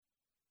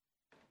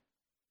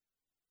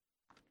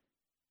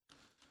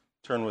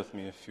Turn with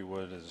me, if you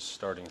would, as a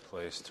starting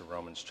place to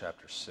Romans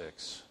chapter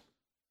 6.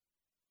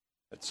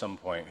 At some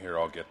point here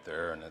I'll get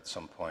there, and at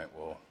some point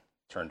we'll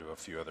turn to a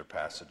few other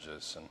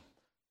passages. And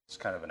it's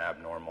kind of an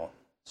abnormal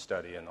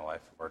study in the life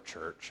of our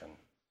church, and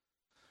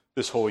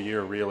this whole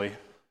year, really.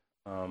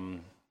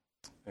 And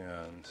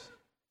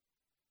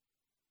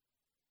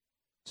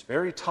it's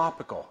very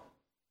topical.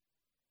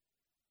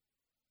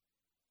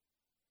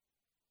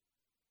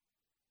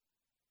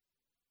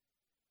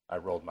 I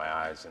rolled my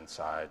eyes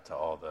inside to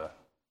all the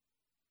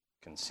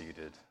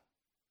conceited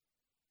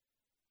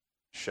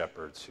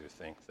shepherds who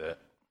think that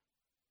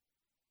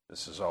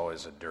this is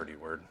always a dirty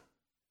word.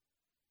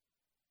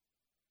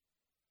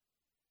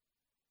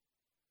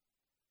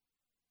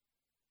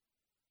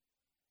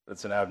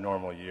 It's an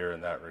abnormal year in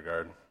that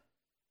regard.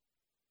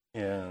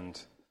 And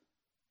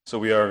so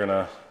we are going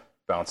to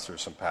bounce through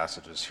some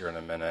passages here in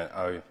a minute.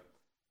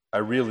 I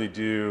really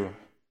do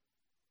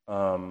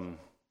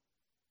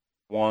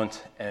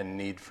want and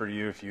need for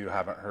you, if you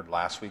haven't heard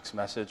last week's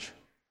message,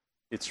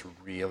 it's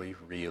really,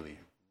 really,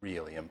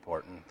 really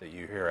important that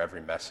you hear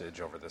every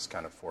message over this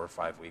kind of 4 or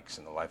 5 weeks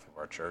in the life of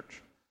our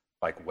church,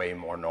 like way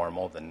more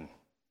normal than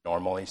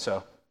normally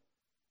so.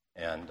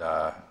 And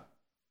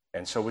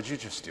so would you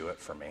just do it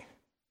for me?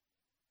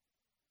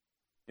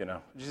 Would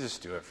you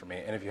just do it for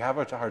me? And if you have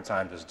a hard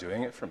time just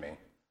doing it for me,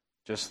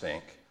 just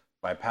think,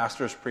 my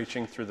pastor's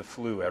preaching through the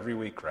flu every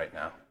week right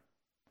now.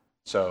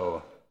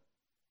 So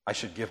I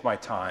should give my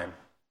time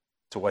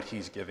to what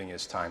he's giving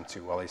his time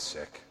to while he's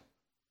sick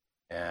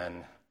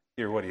and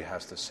hear what he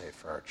has to say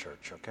for our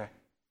church, okay?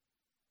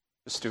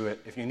 Just do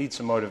it. If you need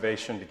some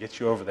motivation to get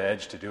you over the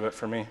edge to do it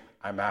for me,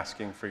 I'm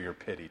asking for your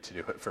pity to do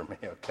it for me,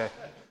 okay?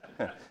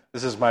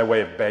 This is my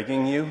way of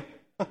begging you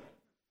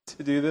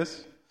to do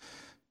this.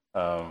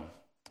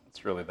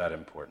 It's really that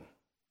important.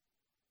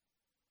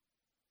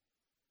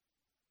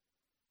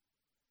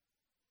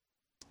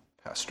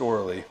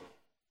 Pastorally,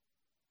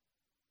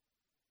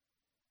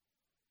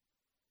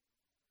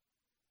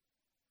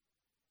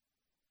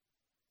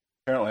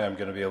 apparently I'm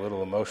going to be a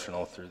little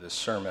emotional through this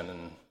sermon,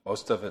 and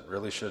most of it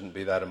really shouldn't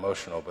be that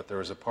emotional, but there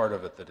was a part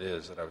of it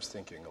that I was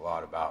thinking a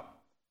lot about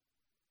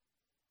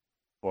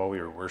while we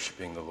were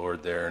worshiping the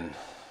Lord there, and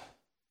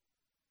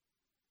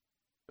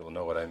you'll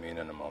know what I mean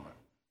in a moment.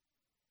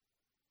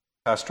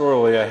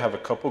 Pastorally, I have a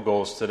couple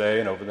goals today,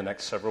 and over the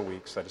next several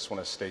weeks, I just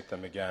want to state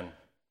them again.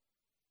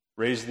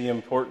 Raise the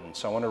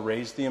importance. I want to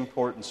raise the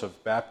importance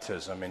of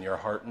baptism in your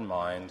heart and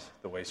mind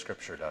the way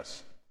Scripture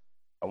does.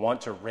 I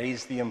want to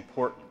raise the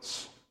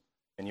importance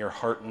in your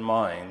heart and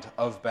mind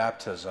of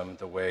baptism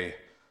the way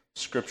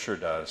Scripture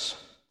does.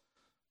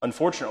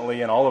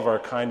 Unfortunately, in all of our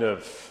kind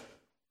of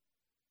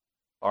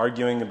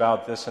arguing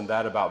about this and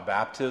that about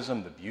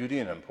baptism, the beauty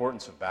and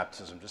importance of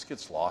baptism just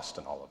gets lost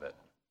in all of it.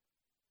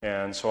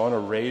 And so I want to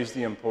raise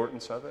the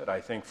importance of it.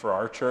 I think for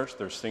our church,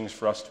 there's things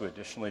for us to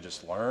additionally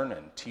just learn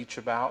and teach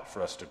about,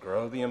 for us to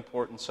grow the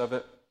importance of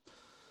it.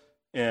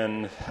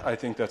 And I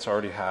think that's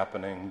already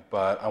happening,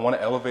 but I want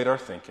to elevate our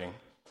thinking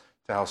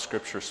to how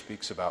Scripture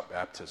speaks about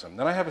baptism.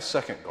 Then I have a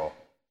second goal,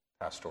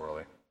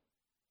 pastorally.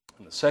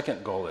 And the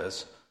second goal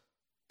is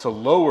to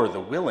lower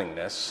the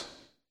willingness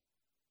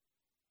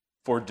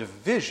for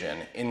division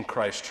in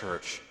Christ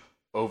Church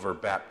over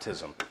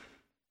baptism.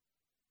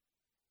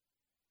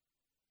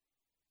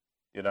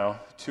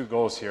 Two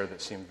goals here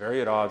that seem very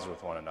at odds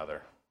with one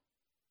another.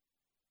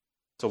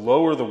 To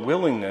lower the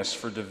willingness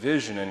for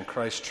division in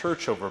Christ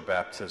Church over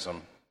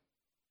baptism,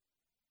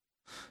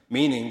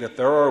 meaning that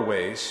there are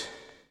ways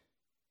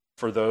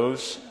for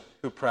those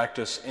who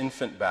practice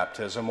infant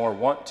baptism or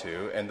want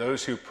to, and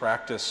those who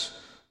practice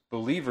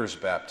believers'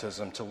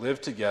 baptism to live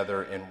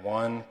together in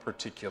one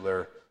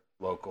particular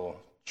local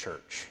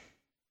church.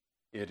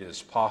 It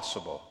is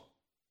possible.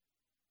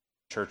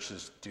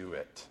 Churches do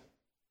it.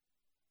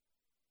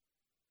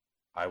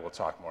 I will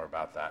talk more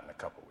about that in a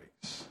couple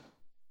weeks.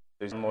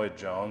 Lloyd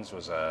Jones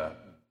was a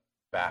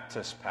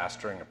Baptist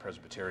pastoring a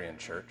Presbyterian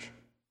church.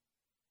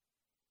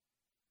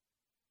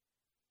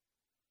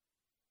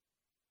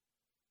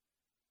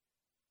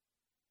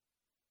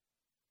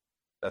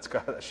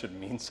 That should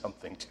mean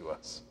something to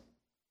us,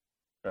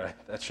 right?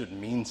 That should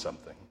mean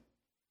something.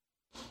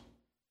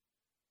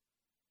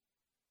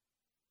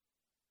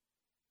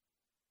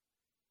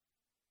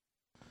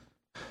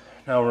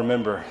 Now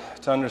remember,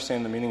 to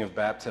understand the meaning of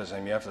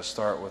baptism, you have to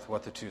start with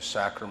what the two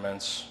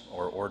sacraments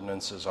or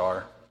ordinances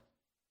are.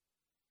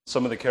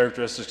 Some of the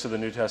characteristics of the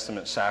New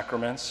Testament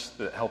sacraments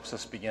that helps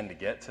us begin to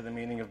get to the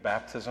meaning of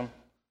baptism.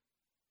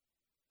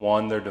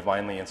 One, they're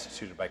divinely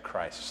instituted by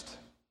Christ.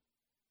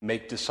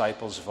 Make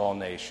disciples of all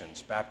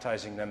nations,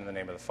 baptizing them in the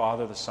name of the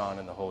Father, the Son,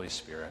 and the Holy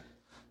Spirit.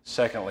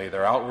 Secondly,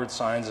 they're outward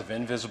signs of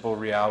invisible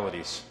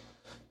realities.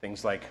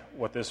 Things like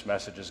what this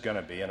message is going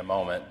to be in a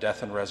moment,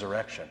 death and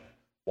resurrection.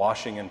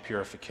 Washing and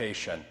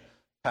purification,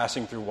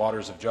 passing through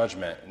waters of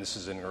judgment, and this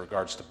is in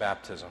regards to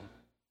baptism.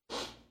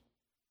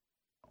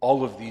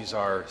 All of these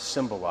are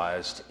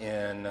symbolized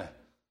in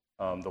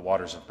the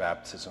waters of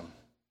baptism.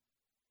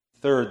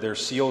 Third, they're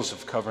seals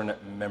of covenant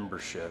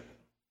membership.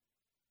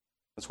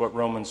 That's what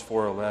Romans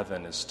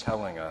 4:11 is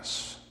telling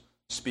us.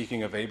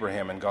 speaking of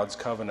Abraham and God's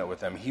covenant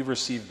with him, he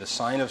received the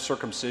sign of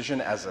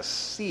circumcision as a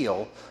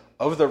seal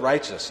of the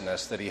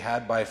righteousness that he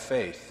had by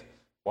faith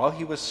while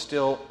he was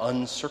still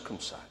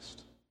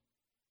uncircumcised.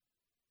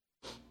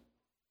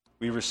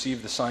 We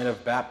receive the sign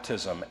of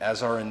baptism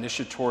as our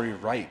initiatory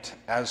rite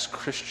as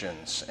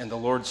Christians, and the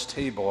Lord's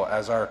table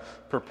as our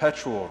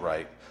perpetual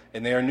rite.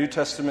 And they are New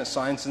Testament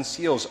signs and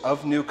seals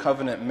of new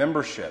covenant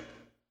membership,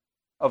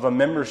 of a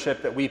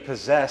membership that we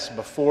possess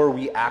before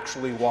we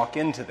actually walk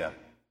into them.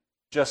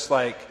 Just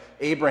like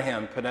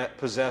Abraham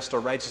possessed a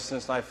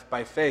righteousness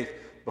by faith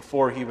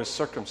before he was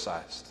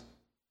circumcised.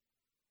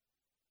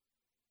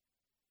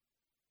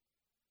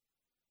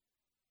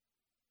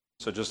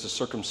 So just as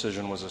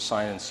circumcision was a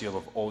sign and seal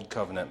of old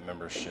covenant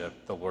membership,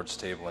 the Lord's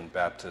table and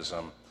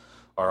baptism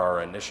are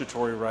our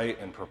initiatory rite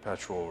and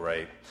perpetual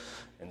rite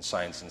and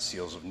signs and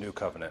seals of new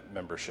covenant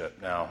membership.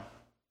 Now,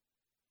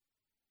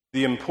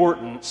 the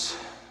importance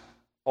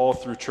all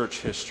through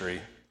church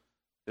history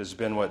has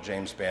been what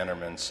James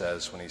Bannerman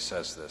says when he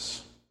says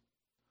this.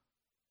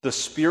 The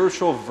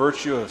spiritual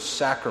virtue of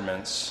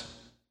sacraments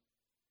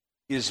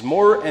is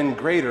more and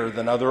greater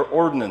than other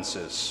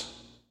ordinances,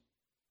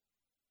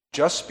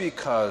 just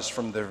because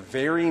from their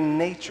very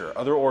nature,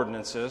 other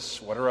ordinances,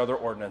 what are other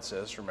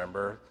ordinances?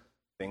 Remember,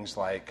 things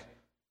like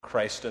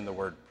Christ and the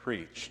Word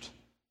preached,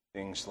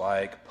 things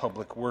like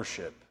public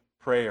worship,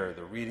 prayer,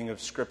 the reading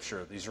of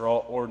Scripture. These are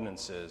all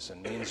ordinances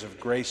and means of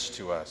grace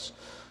to us.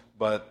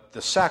 But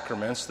the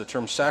sacraments, the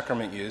term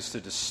sacrament used to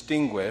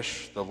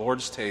distinguish the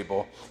Lord's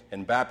table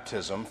and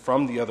baptism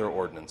from the other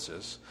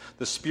ordinances,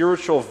 the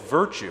spiritual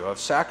virtue of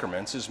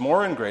sacraments is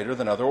more and greater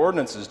than other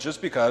ordinances,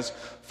 just because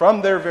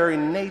from their very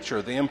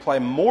nature they imply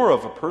more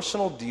of a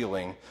personal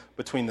dealing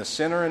between the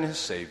sinner and his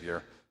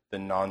Savior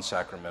than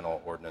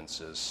non-sacramental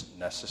ordinances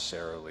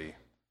necessarily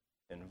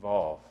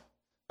involve.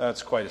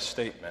 That's quite a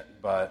statement,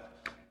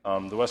 but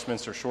the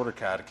Westminster Shorter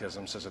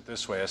Catechism says it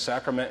this way: a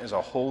sacrament is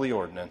a holy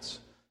ordinance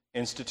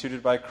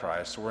instituted by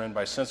Christ, wherein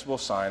by sensible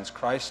signs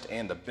Christ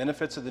and the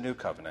benefits of the new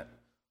covenant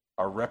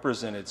are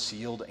represented,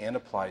 sealed, and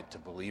applied to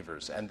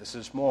believers. And this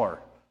is more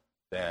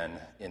than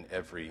in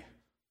every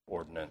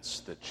ordinance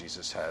that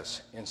Jesus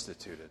has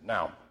instituted.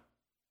 Now,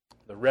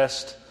 the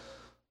rest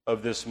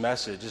of this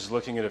message is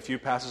looking at a few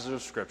passages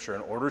of Scripture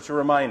in order to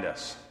remind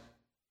us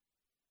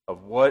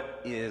of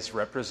what is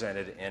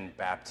represented in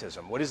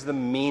baptism. What is the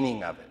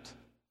meaning of it?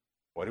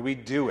 Why do we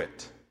do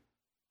it?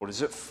 What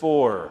is it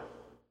for?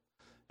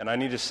 And I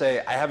need to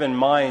say, I have in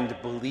mind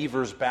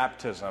believers'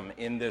 baptism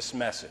in this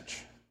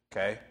message,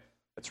 okay?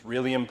 It's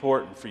really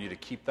important for you to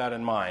keep that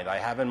in mind. I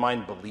have in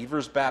mind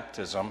believers'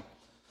 baptism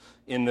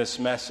in this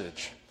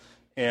message.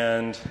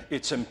 And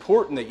it's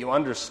important that you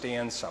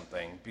understand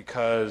something,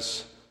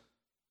 because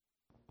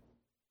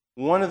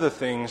one of the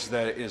things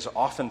that is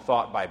often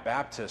thought by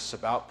Baptists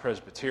about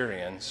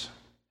Presbyterians,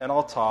 and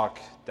I'll talk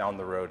down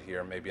the road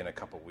here, maybe in a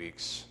couple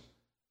weeks,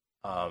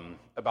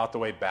 about the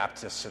way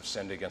Baptists have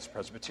sinned against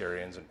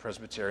Presbyterians and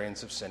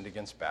Presbyterians have sinned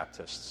against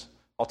Baptists.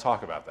 I'll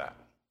talk about that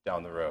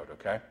down the road,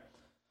 okay?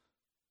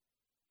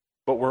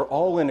 But we're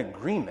all in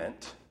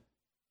agreement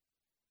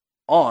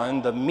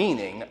on the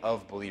meaning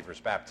of believers'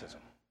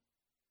 baptism.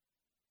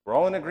 We're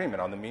all in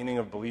agreement on the meaning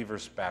of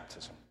believers'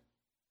 baptism.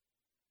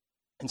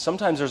 And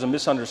sometimes there's a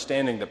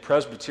misunderstanding that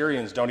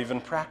Presbyterians don't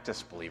even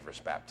practice believers'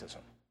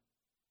 baptism.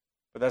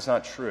 But that's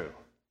not true.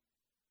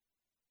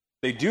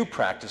 They do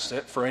practice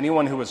it for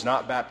anyone who was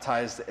not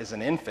baptized as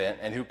an infant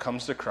and who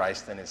comes to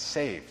Christ and is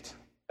saved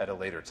at a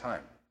later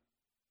time.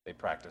 They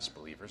practice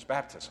believers'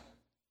 baptism.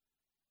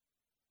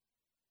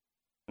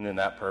 And then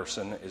that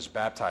person is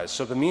baptized.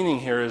 So the meaning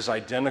here is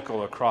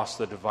identical across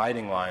the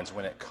dividing lines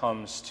when it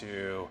comes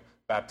to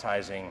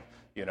baptizing,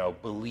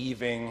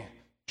 believing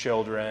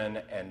children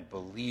and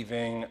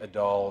believing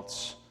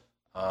adults.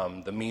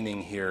 The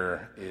meaning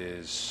here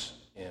is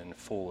in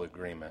full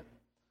agreement.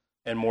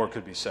 And more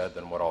could be said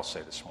than what I'll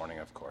say this morning,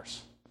 of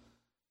course.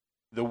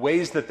 The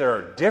ways that there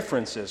are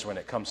differences when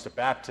it comes to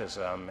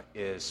baptism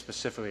is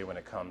specifically when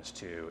it comes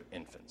to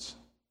infants.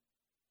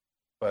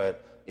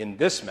 But in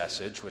this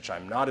message, which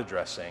I'm not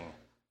addressing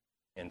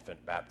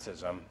infant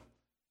baptism,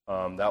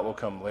 that will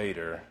come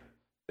later,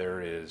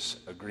 there is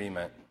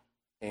agreement.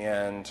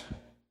 And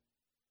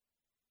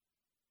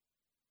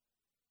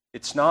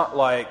it's not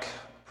like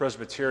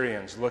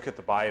Presbyterians look at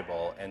the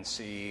Bible and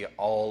see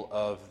all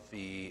of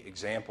the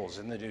examples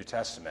in the New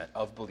Testament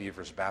of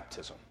believers'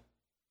 baptism,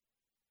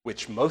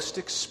 which most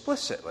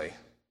explicitly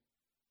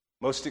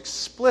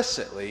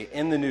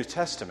in the New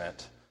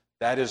Testament,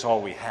 that is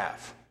all we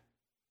have.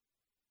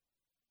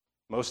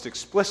 Most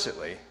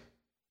explicitly,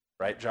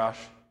 right, Josh?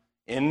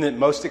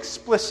 Most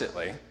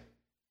explicitly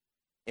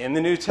in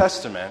the New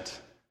Testament,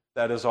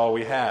 that is all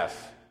we have.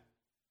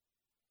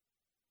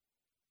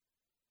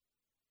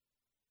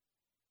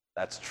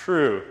 That's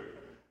true.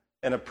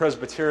 And a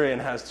Presbyterian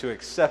has to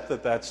accept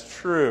that that's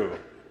true.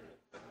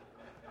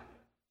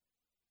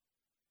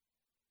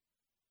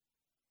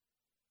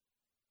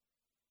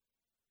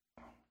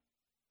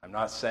 I'm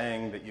not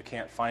saying that you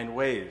can't find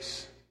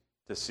ways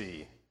to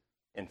see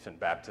infant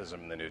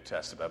baptism in the New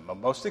Testament, but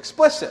most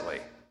explicitly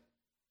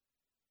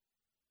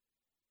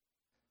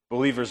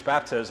Believers'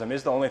 baptism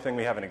is the only thing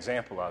we have an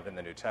example of in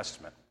the New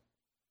Testament.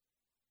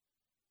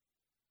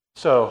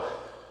 So,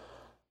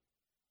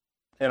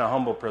 and a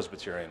humble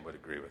Presbyterian would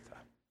agree with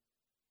that.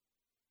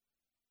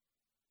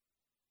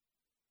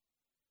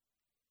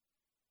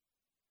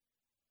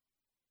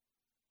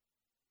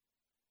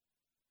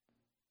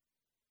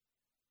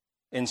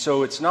 And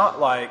so it's not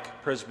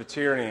like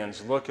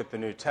Presbyterians look at the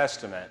New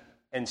Testament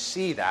and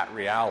see that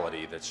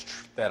reality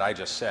that I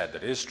just said,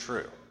 that is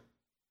true.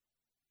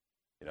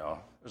 You know,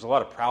 there's a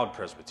lot of proud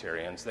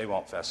Presbyterians. They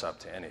won't fess up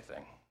to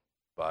anything.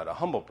 But a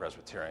humble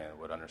Presbyterian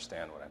would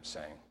understand what I'm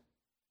saying.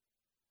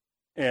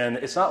 And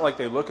it's not like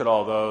they look at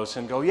all those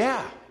and go,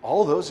 yeah,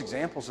 all those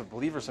examples of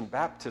believers in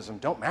baptism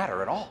don't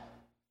matter at all.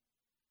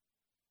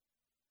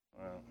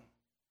 Well,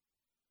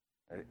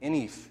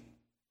 any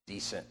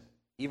decent,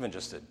 even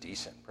just a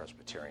decent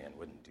Presbyterian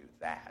wouldn't do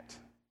that.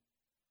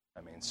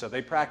 I mean, so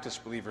they practice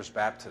believers'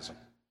 baptism.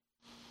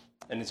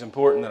 And it's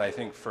important that I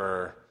think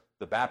for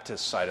the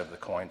Baptist side of the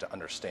coin to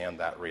understand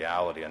that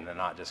reality and to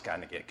not just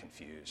kind of get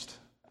confused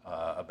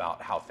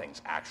about how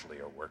things actually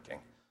are working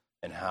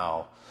and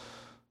how,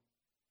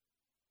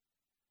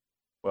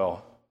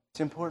 well,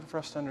 it's important for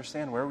us to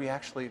understand where we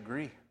actually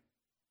agree.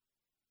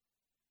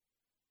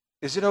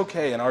 Is it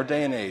okay in our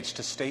day and age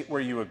to state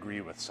where you agree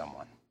with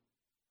someone?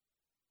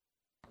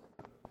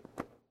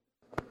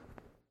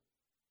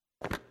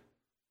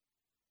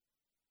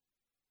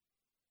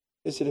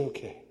 Is it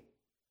okay?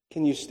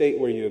 Can you state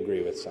where you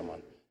agree with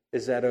someone?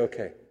 Is that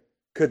okay?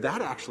 Could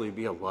that actually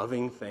be a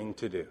loving thing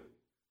to do?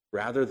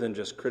 Rather than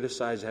just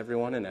criticize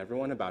everyone and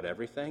everyone about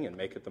everything and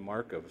make it the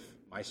mark of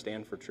my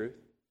stand for truth?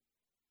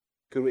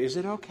 Is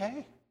it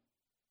okay?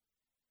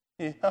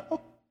 You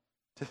know?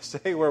 To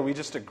say where we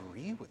just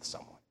agree with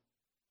someone.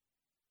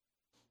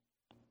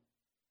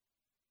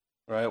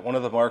 Right? One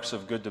of the marks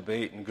of good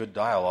debate and good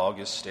dialogue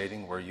is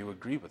stating where you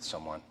agree with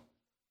someone.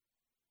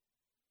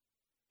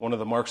 One of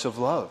the marks of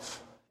love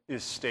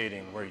is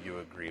stating where you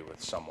agree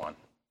with someone.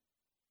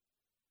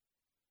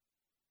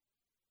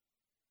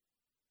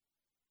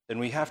 And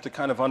we have to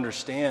kind of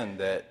understand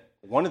that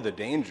one of the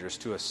dangers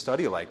to a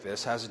study like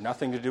this has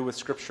nothing to do with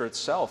Scripture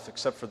itself,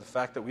 except for the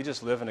fact that we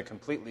just live in a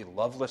completely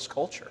loveless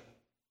culture.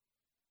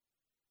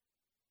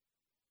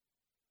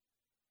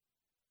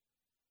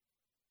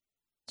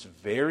 It's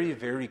very,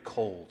 very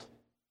cold.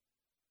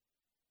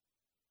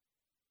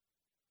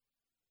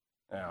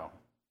 Now,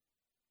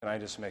 can I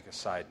just make a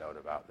side note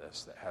about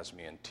this that has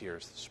me in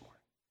tears this morning?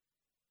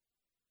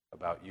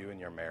 About you and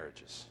your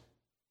marriages.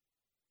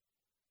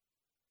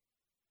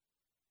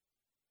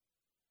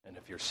 And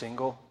if you're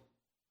single,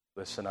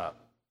 listen up.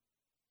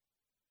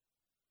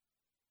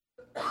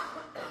 I'm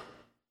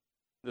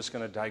just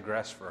going to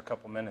digress for a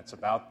couple minutes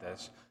about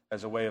this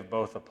as a way of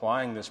both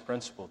applying this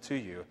principle to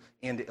you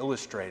and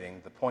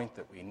illustrating the point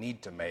that we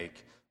need to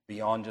make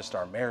beyond just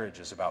our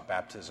marriages about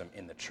baptism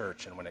in the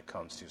church and when it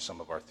comes to some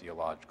of our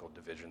theological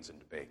divisions and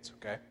debates,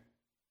 okay?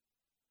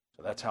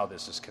 So that's how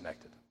this is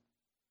connected.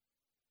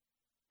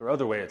 The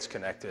other way it's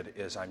connected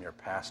is I'm your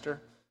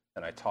pastor,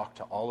 and I talk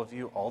to all of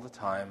you all the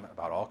time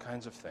about all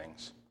kinds of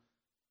things.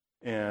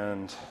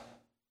 And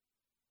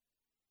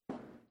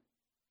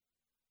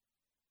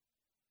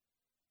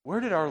where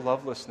did our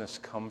lovelessness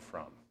come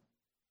from?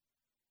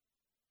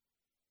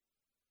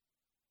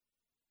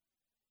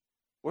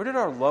 Where did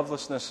our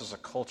lovelessness as a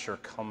culture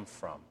come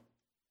from?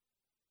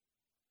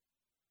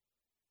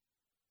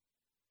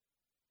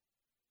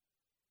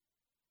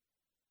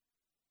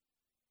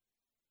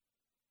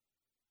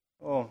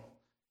 Well,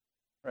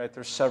 right,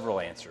 there's several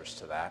answers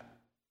to that.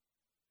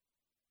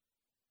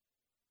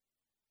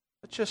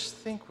 But just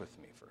think with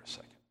me for a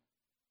second.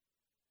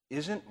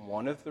 Isn't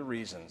one of the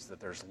reasons that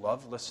there's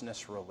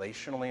lovelessness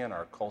relationally in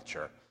our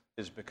culture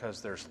is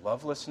because there's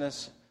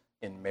lovelessness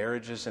in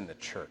marriages in the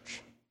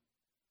church?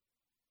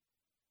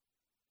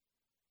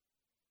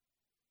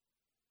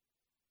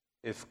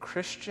 If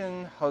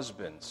Christian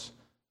husbands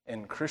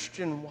and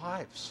Christian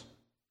wives,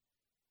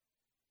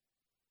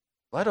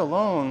 let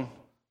alone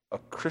a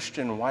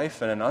Christian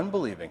wife and an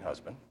unbelieving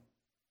husband,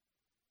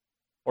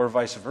 or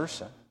vice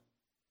versa,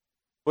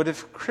 but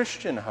if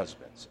Christian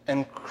husbands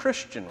and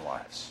Christian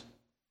wives,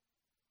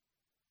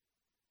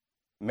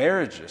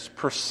 marriages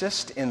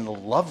persist in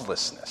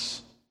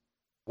lovelessness,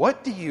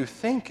 what do you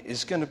think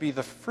is going to be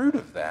the fruit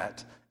of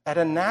that at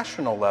a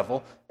national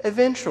level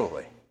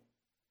eventually?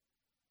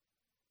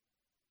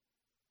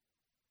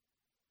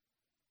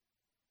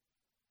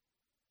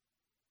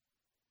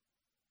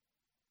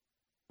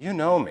 You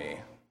know me,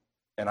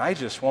 and I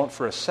just won't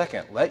for a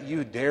second let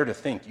you dare to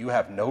think you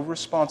have no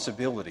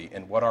responsibility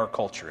in what our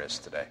culture is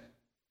today.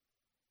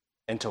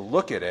 And to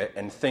look at it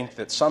and think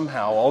that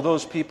somehow all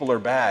those people are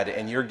bad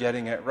and you're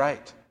getting it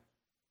right.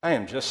 I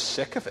am just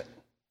sick of it.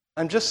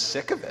 I'm just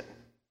sick of it.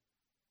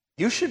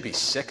 You should be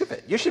sick of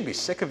it. You should be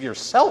sick of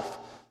yourself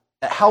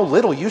at how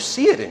little you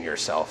see it in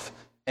yourself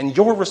and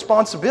your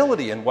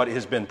responsibility in what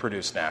has been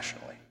produced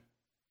nationally.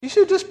 You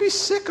should just be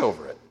sick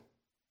over it.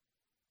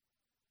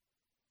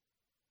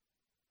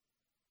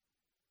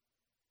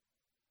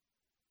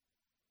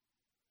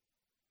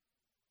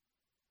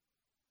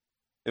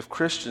 If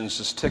Christians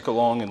just tick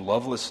along in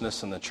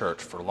lovelessness in the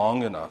church for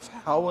long enough,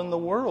 how in the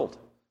world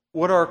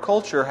would our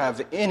culture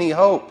have any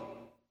hope?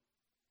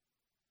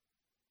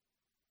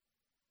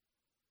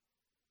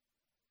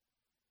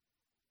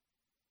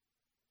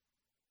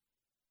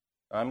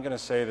 I'm going to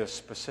say this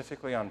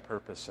specifically on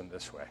purpose in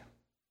this way.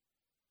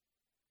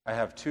 I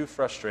have two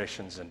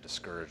frustrations and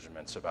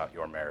discouragements about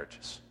your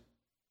marriages.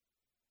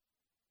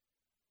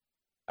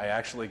 I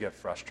actually get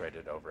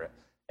frustrated over it,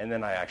 and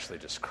then I actually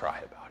just cry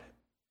about it.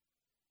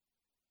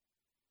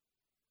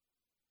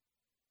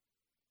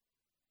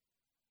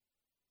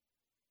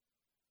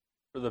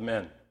 For the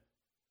men,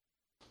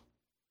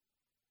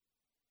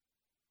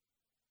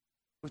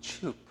 would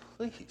you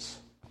please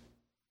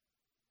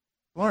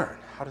learn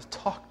how to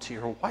talk to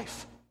your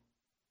wife?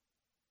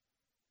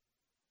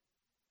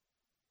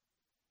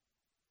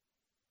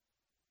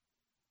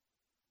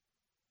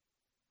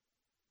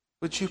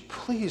 Would you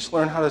please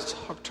learn how to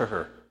talk to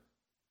her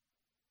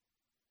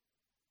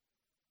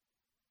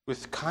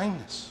with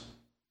kindness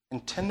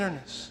and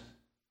tenderness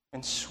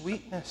and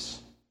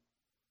sweetness?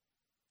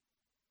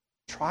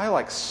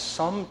 Try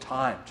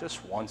sometime,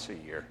 just once a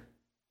year,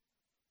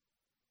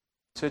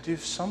 to do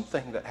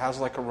something that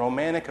has a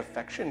romantic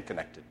affection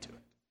connected to it.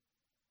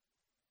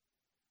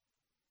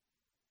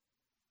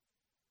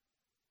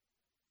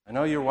 I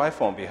know your wife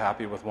won't be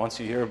happy with once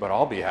a year, but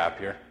I'll be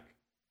happier.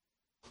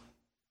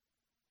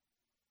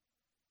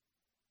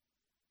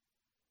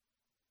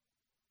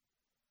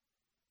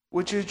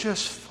 Would you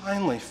just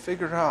finally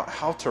figure out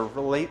how to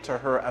relate to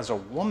her as a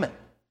woman?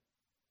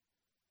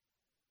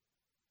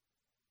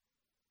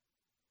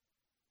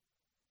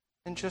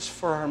 And just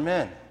for our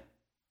men,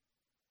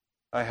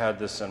 I had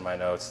this in my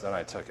notes, then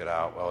I took it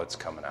out. Well, it's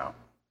coming out.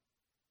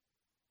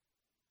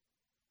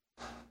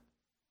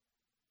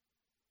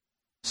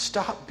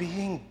 Stop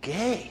being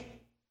gay.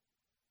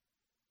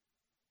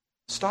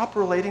 Stop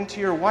relating to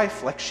your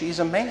wife like she's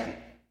a man.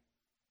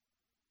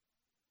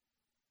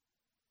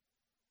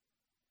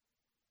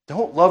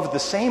 Don't love the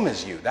same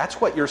as you.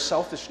 That's what your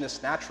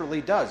selfishness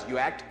naturally does. You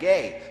act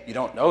gay. You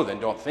don't know, then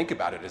don't think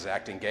about it as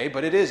acting gay,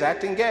 but it is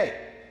acting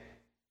gay.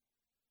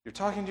 You're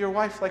talking to your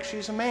wife like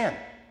she's a man.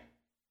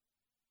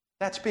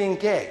 That's being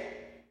gay.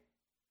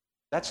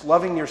 That's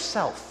loving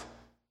yourself.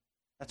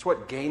 That's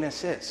what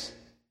gayness is.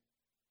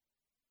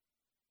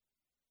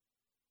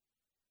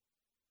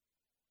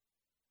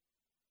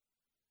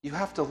 You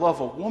have to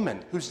love a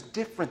woman who's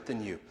different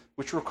than you,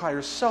 which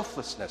requires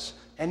selflessness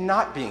and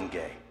not being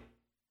gay.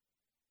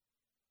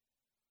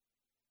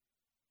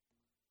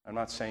 I'm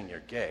not saying you're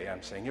gay,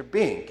 I'm saying you're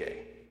being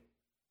gay.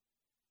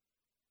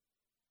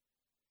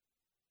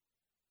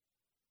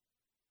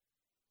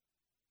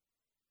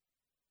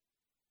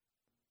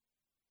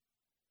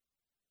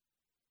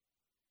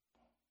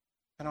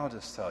 And I'll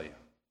just tell you,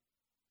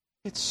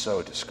 it's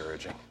so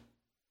discouraging.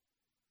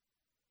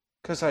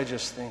 Because I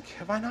just think,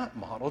 have I not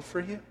modeled for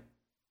you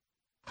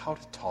how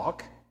to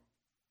talk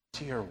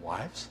to your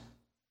wives?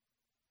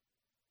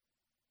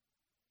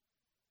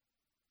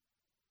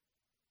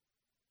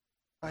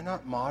 Have I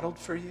not modeled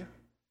for you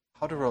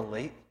how to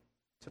relate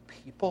to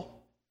people?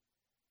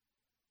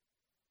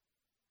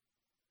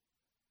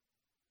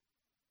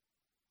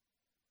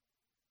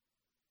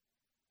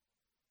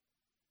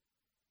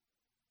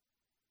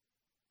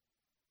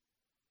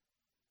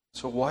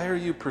 So why are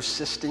you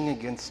persisting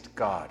against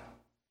God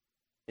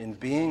in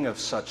being of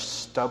such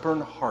stubborn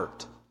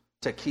heart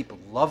to keep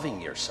loving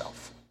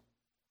yourself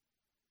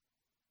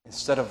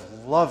instead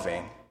of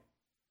loving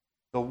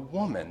the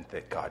woman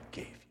that God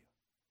gave you?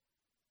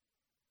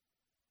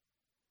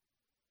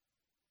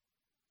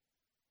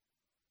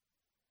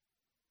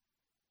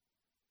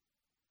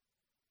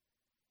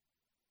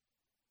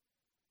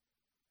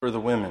 For the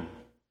women,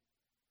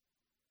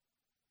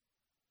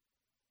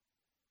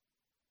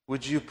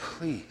 would you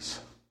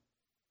please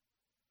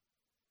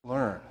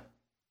learn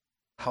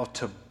how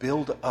to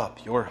build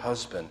up your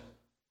husband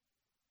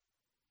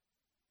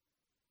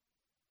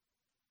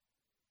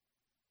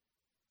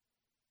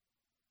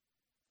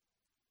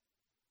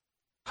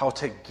how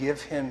to give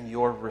him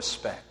your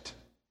respect.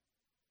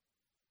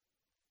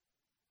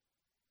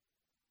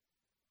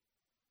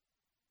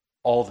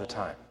 All the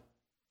time.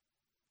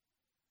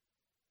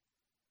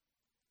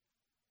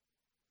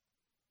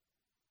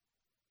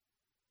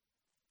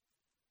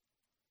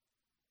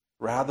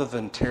 Rather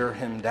than tear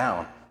him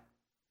down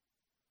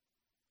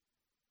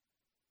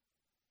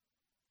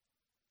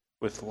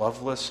with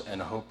loveless and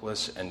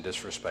hopeless and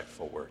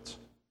disrespectful words.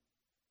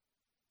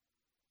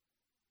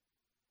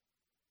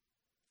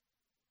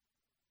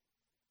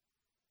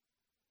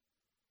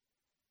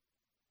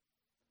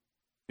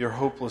 Your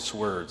hopeless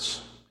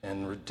words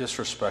and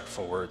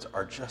disrespectful words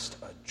are just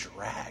a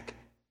drag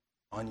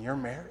on your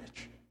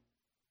marriage.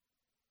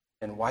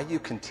 And why you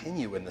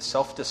continue in the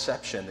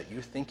self-deception that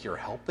you think you're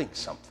helping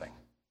something.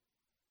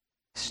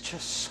 It's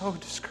just so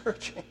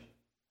discouraging.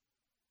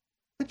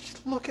 Would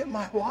you look at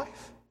my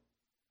wife?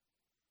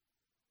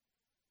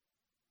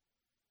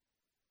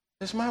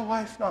 Is my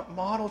wife not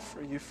modeled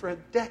for you for a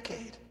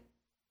decade?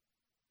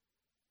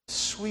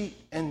 Sweet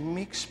and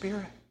meek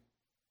spirit.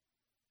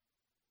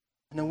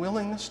 And a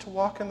willingness to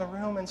walk in the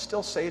room and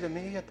still say to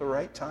me at the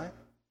right time,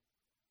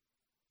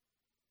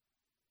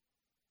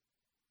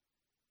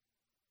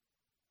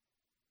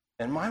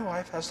 and my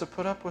wife has to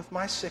put up with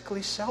my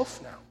sickly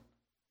self now.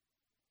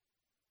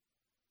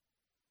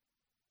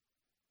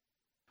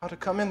 How to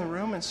come in the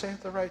room and say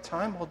at the right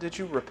time, well, did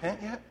you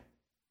repent yet?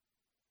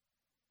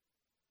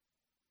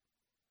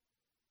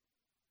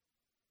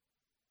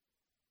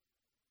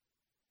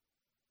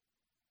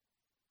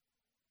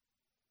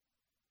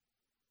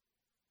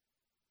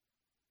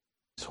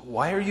 So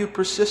why are you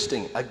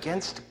persisting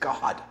against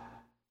God?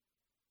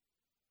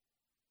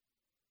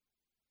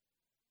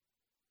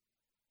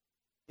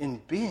 In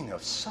being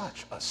of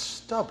such a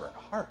stubborn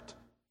heart?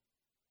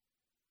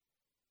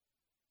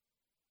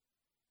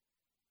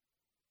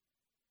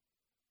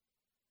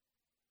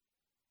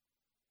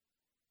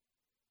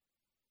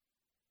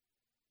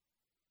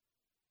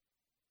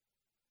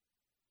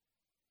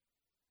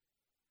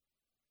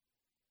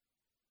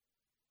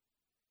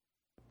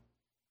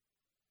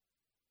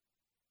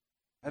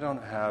 I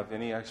don't have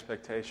any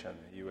expectation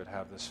that you would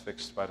have this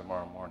fixed by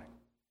tomorrow morning.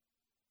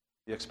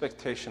 The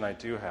expectation I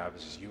do have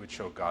is you would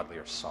show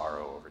godlier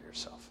sorrow over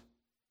yourself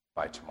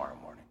by tomorrow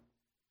morning.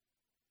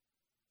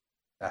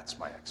 That's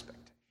my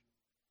expectation.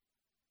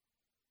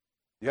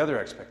 The other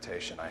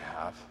expectation I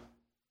have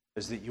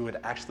is that you would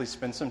actually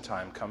spend some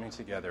time coming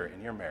together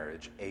in your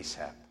marriage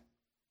ASAP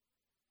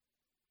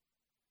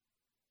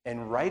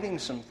and writing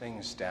some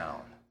things down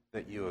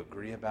that you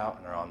agree about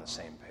and are on the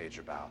same page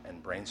about,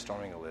 and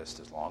brainstorming a list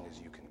as long as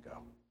you can go.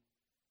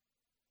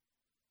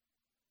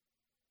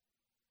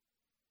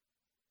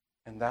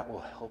 And that will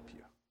help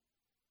you.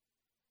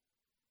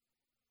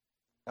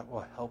 That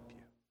will help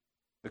you.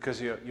 Because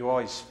you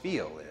always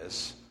feel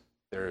is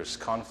there's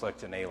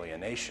conflict and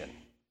alienation.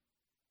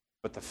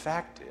 But the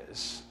fact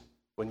is,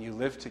 when you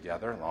live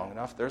together long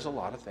enough, there's a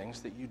lot of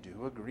things that you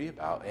do agree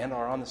about and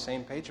are on the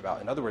same page about.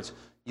 In other words,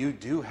 you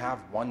do have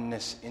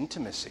oneness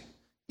intimacy,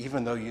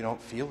 even though you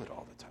don't feel it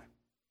all the time.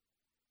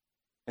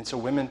 And so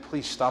women,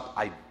 please stop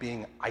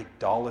being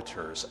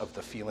idolaters of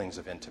the feelings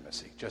of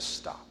intimacy. Just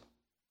stop.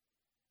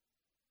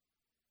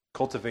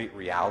 Cultivate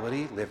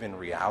reality, live in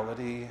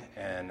reality,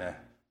 and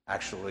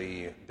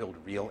actually build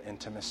real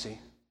intimacy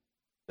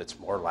that's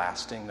more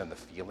lasting than the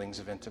feelings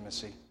of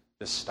intimacy.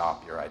 Just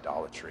stop your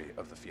idolatry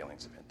of the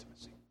feelings of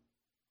intimacy.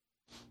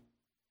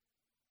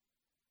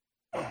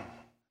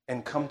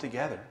 And come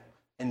together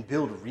and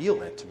build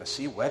real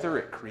intimacy, whether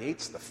it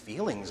creates the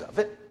feelings of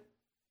it.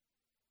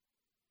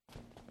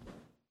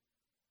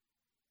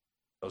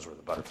 Those were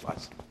the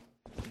butterflies.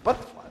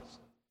 Butterflies.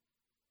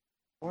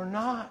 Or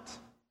not.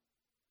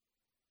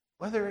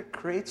 Whether it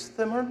creates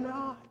them or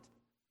not.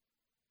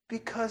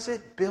 Because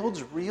it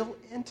builds real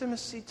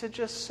intimacy to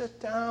just sit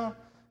down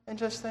and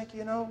just think,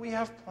 we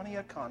have plenty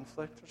of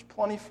conflict. There's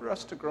plenty for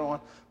us to grow on.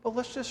 But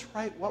let's just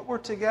write what we're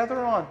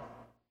together on.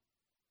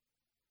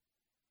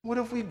 What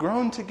have we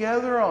grown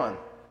together on?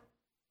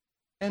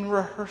 And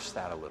rehearse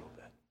that a little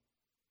bit.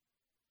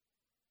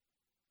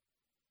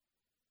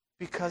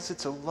 Because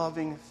it's a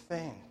loving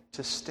thing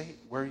to state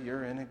where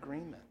you're in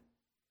agreement.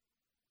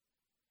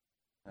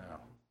 Now,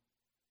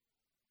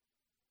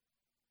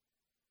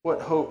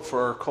 what hope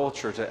for our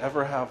culture to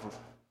ever have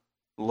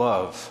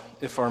love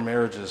if our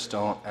marriages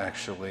don't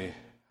actually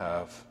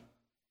have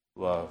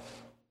love?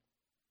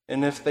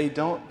 And if they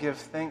don't give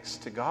thanks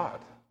to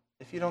God,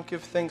 if you don't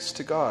give thanks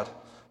to God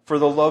for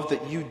the love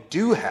that you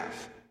do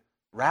have,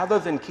 rather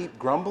than keep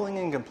grumbling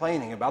and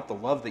complaining about the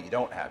love that you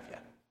don't have yet.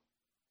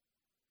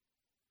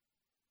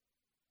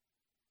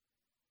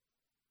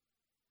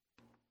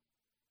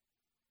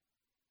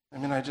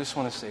 I just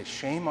want to say,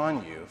 shame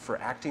on you for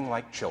acting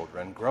like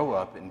children. Grow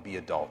up and be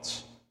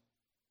adults.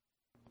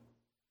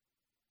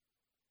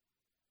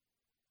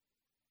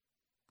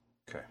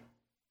 Okay.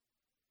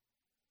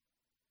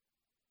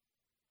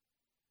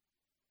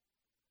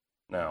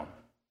 Now,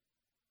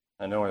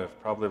 I know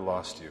I've probably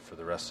lost you for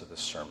the rest of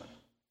this sermon.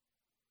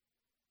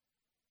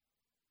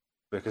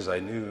 Because I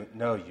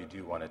know you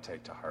do want to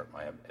take to heart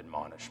my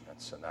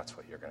admonishments, and that's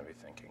what you're going to be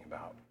thinking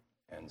about.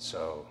 And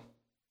so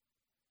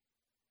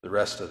the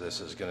rest of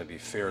this is going to be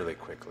fairly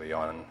quickly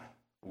on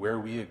where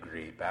we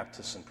agree,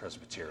 Baptists and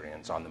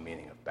Presbyterians, on the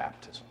meaning of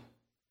baptism.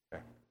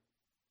 Okay?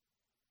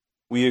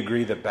 We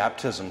agree that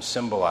baptism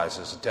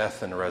symbolizes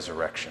death and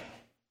resurrection.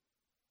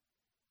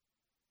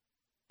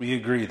 We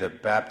agree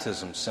that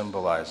baptism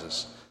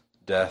symbolizes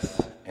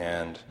death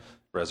and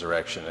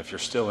resurrection. If you're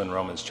still in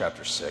Romans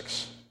chapter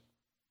 6,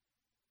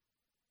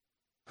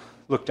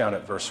 look down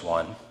at verse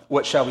 1.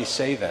 What shall we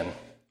say then?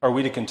 Are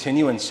we to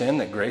continue in sin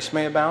that grace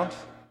may abound?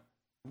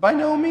 By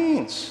no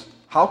means.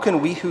 How can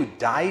we who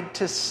died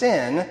to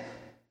sin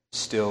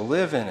still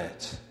live in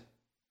it?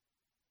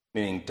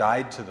 Meaning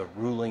died to the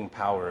ruling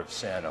power of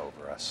sin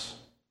over us.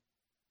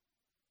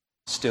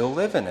 Still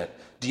live in it.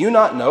 Do you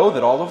not know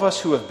that all of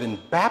us who have been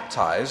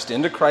baptized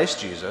into Christ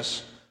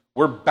Jesus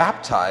were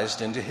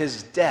baptized into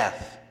his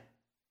death?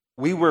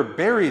 We were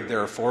buried,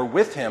 therefore,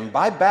 with him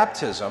by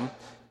baptism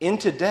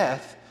into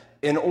death,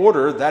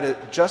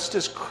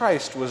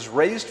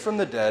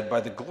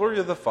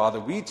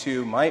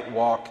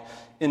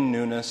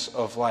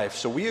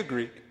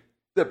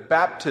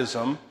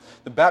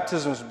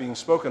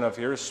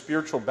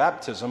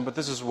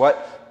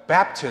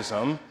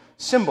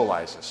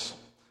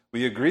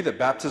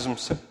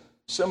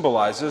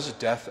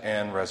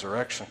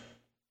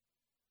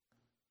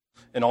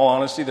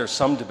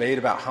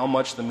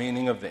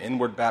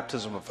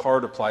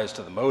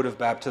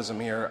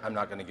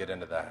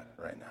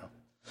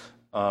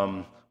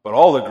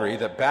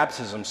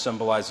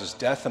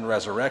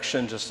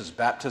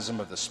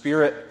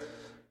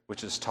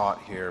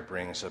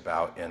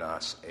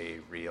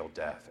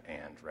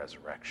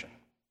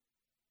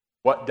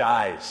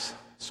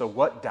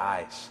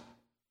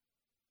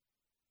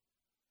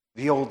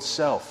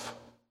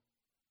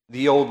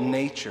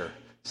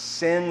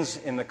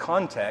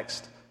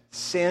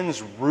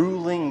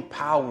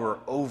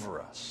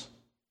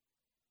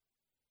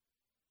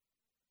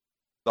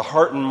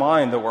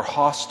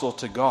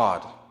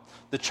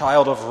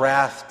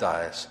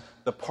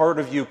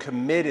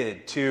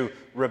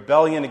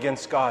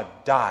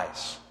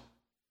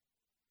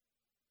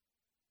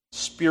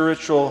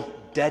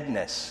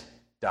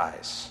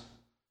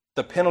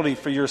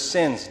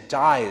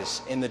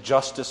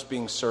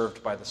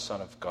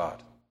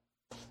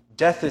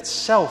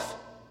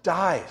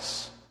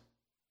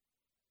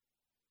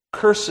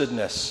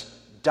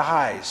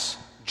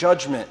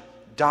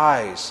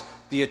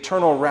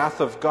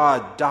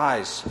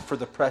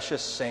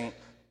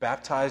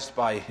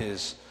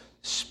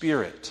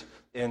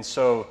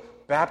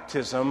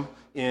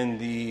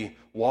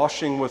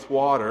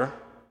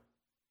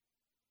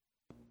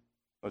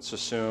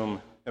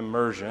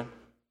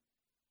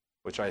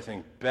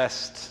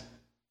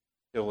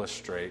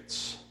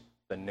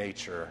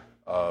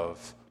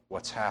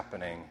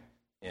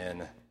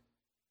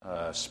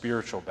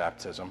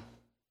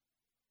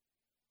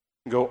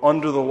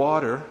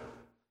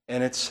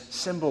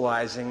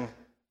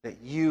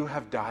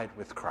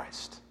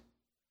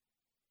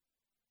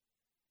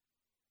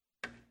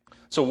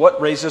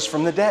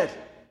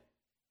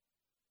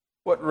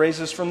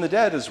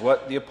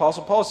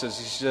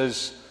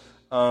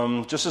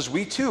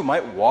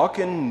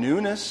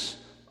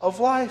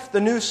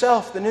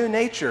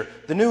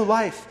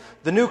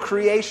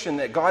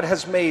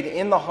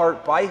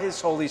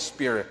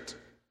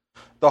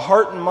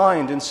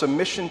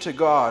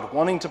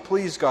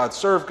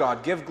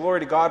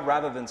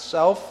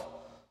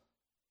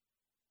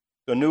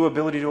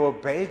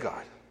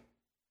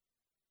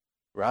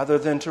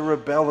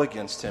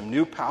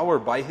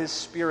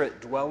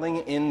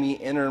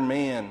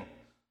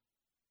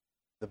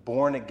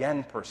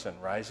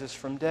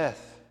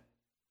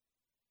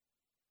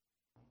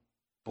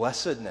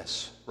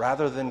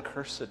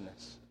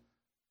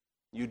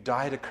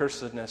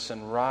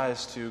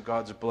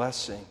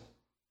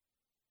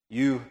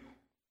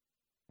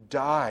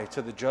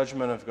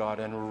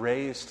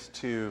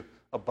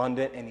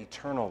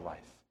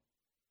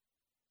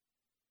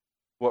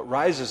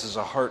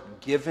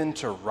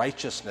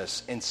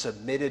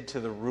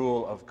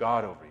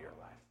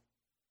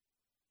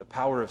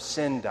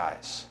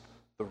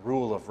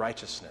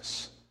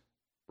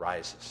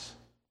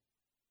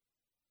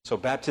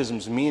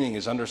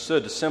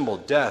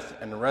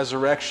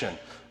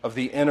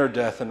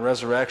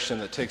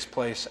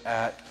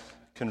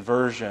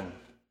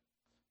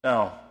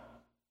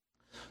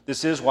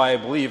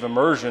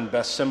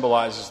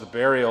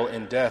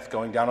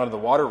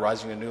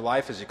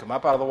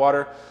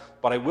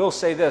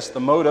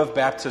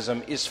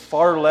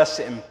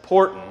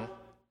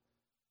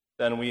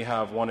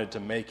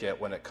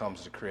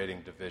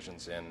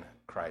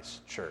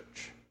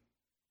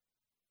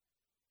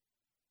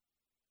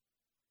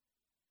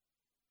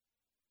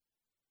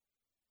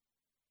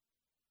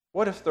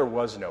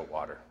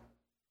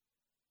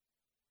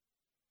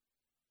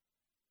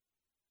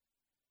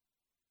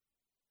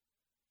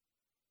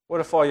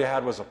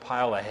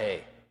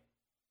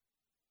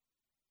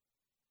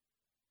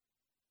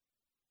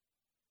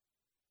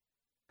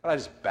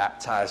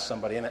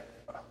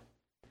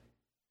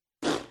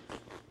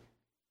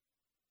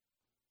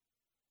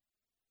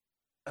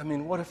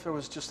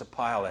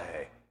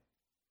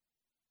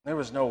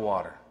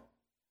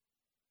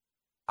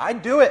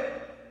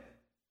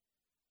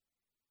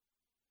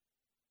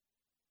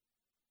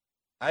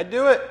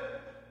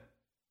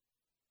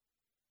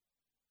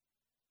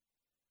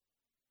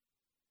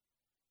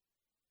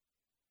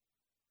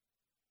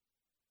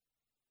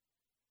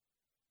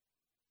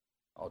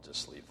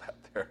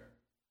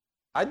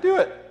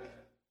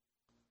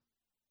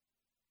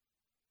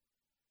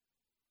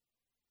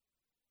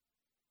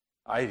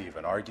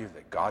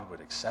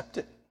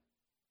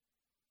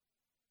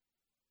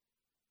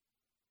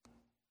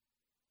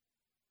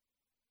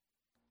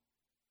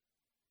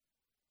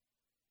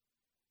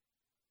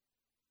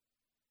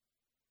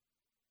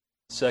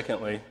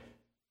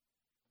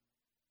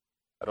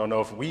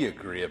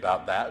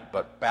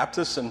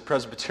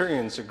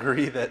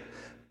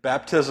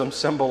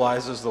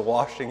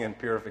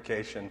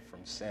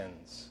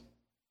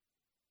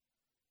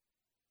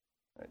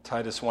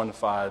 Titus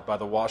 1:5, by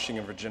the washing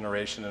of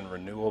regeneration and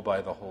renewal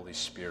by the Holy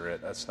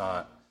Spirit. That's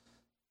not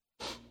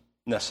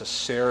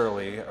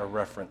necessarily a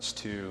reference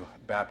to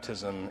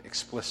baptism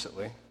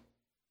explicitly.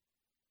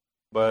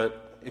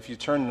 But if you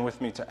turn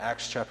with me to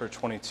Acts chapter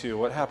 22,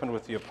 what happened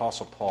with the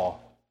Apostle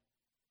Paul?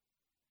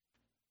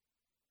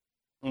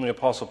 And the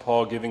Apostle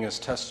Paul giving his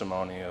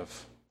testimony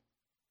of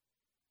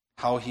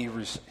how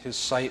his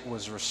sight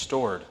was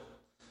restored.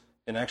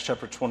 In Acts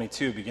chapter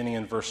 22, beginning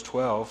in verse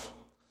 12,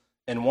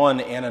 and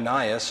one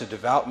Ananias, a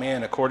devout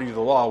man according to the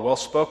law, well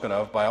spoken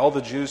of by all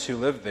the Jews who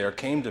lived there,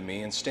 came to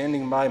me, and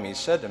standing by me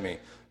said to me,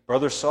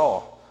 Brother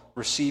Saul,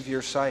 receive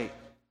your sight.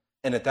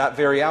 And at that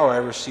very hour I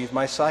received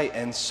my sight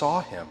and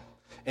saw him.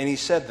 And he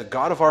said, the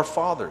God of our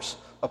fathers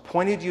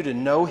appointed you to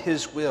know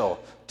his will,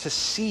 to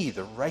see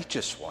the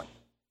righteous one.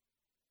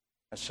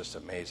 That's just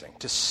amazing.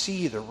 To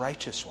see the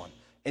righteous one,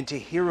 and to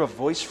hear a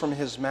voice from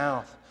his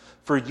mouth.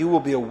 For you will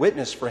be a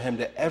witness for him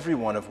to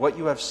everyone of what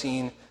you have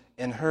seen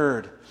and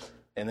heard.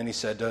 And then he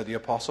said to the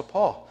Apostle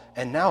Paul,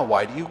 and now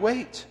why do you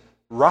wait?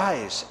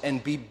 Rise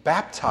and be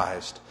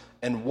baptized,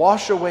 and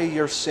wash away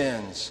your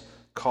sins,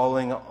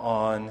 calling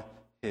on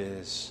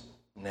his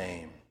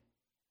name.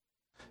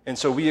 And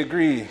so we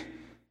agree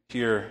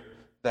here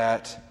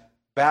that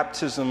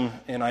baptism,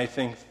 and I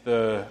think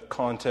the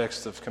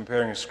context of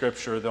comparing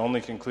Scripture, the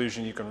only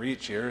conclusion you can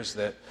reach here is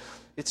that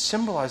it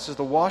symbolizes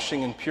the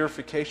washing and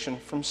purification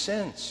from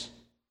sins.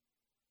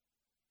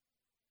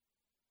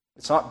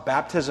 It's not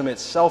baptism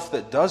itself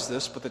that does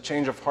this, but the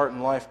change of heart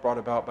and life brought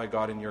about by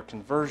God in your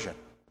conversion.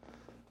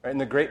 Right, in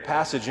the great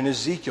passage in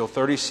Ezekiel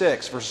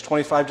 36, verses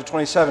 25 to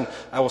 27,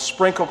 I will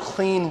sprinkle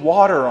clean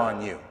water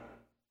on you.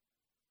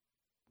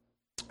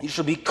 You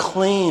shall be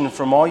clean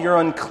from all your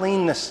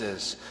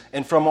uncleannesses,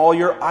 and from all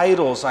your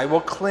idols I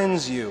will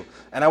cleanse you,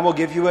 and I will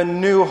give you a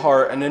new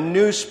heart, and a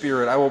new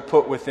spirit I will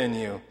put within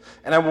you.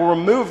 And I will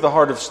remove the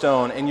heart of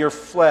stone in your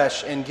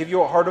flesh, and give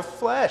you a heart of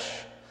flesh,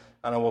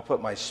 and I will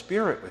put my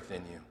spirit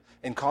within you,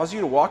 and cause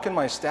you to walk in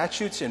my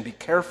statutes, and be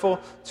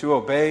careful to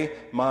obey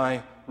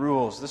my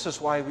rules. This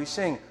is why we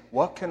sing,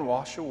 what can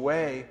wash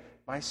away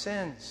my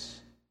sins?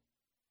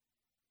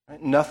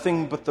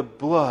 Nothing but the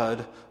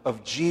blood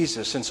of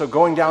Jesus. And so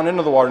going down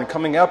into the water and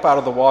coming up out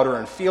of the water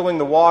and feeling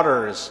the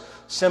water is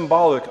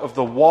symbolic of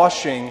the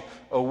washing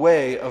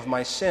away of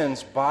my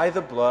sins by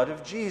the blood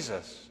of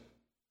Jesus.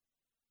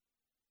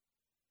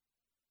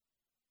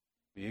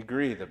 We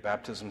agree that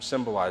baptism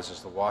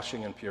symbolizes the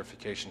washing and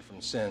purification from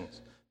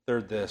sins.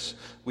 Third, this.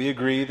 We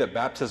agree that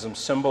baptism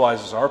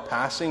symbolizes our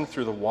passing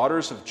through the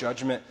waters of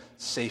judgment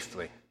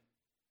safely.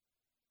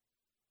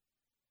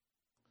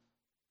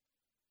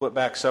 Flip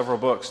back several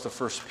books to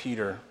 1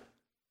 Peter.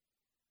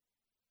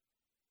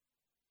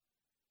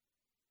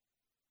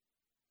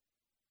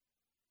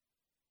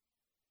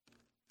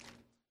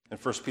 In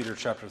 1 Peter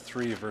chapter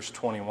 3, verse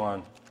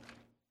 21.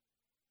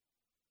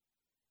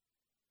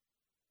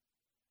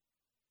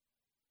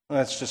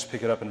 Let's just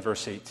pick it up in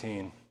verse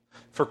 18.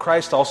 For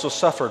Christ also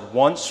suffered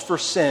once for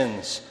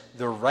sins,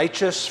 the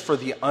righteous for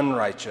the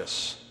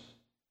unrighteous.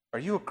 Are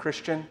you a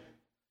Christian?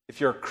 If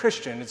you're a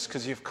Christian, it's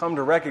because you've come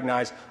to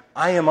recognize,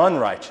 I am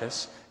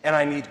unrighteous, and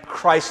I need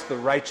Christ the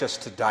righteous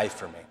to die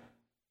for me.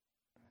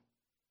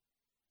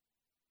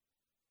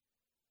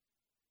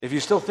 If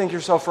you still think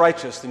yourself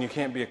righteous, then you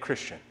can't be a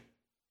Christian.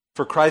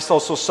 For Christ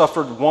also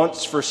suffered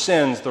once for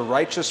sins, the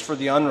righteous for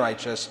the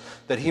unrighteous,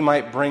 that he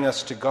might bring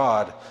us to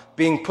God,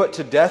 being put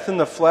to death in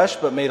the flesh,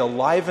 but made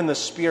alive in the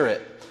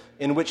Spirit,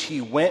 in which he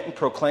went and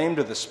proclaimed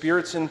to the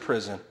spirits in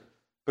prison,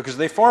 because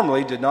they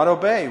formerly did not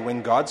obey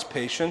when God's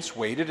patience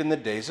waited in the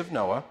days of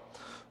Noah,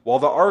 while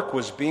the ark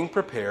was being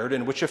prepared,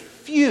 in which a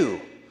few,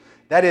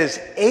 that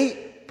is,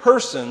 8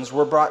 persons,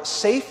 were brought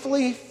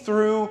safely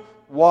through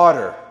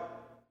water.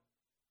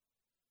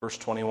 Verse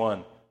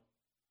 21,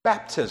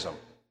 baptism,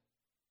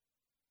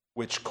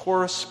 which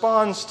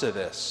corresponds to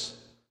this,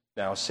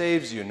 now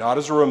saves you, not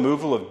as a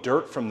removal of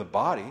dirt from the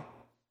body,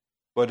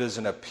 but as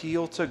an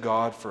appeal to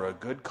God for a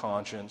good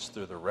conscience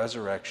through the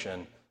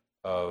resurrection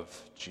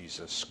of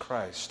Jesus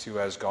Christ, who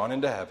has gone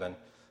into heaven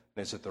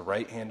and is at the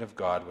right hand of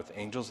God with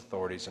angels,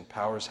 authorities, and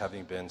powers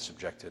having been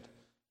subjected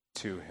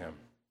to him.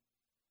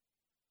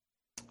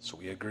 So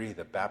we agree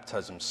that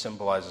baptism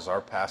symbolizes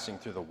our passing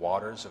through the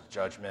waters of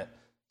judgment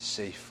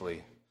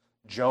safely.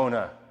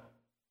 Jonah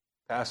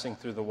passing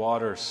through the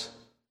waters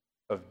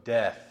of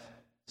death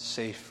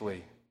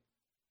safely.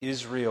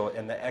 Israel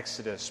in the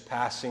Exodus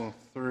passing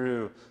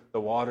through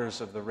the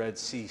waters of the Red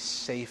Sea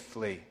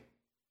safely.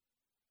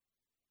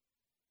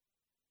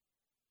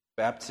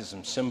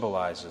 Baptism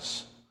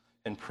symbolizes,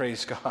 and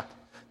praise God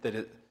that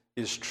it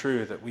is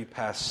true that we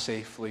pass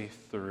safely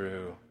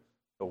through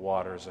the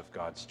waters of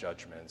God's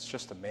judgment. It's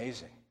just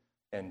amazing.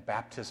 And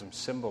baptism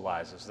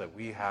symbolizes that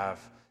we have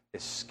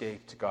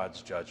escaped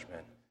God's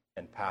judgment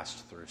and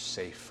passed through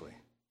safely.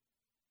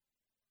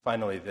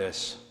 Finally,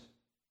 this.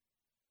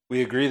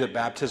 We agree that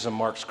baptism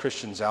marks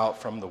Christians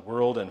out from the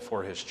world and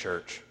for his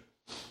church.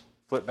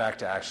 Flip back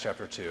to Acts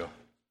chapter 2.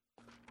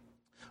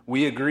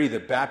 We agree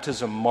that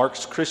baptism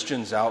marks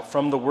Christians out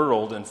from the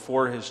world and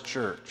for his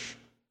church.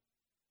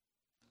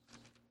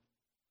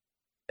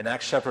 In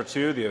Acts chapter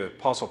 2, the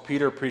Apostle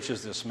Peter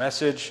preaches this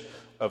message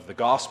of the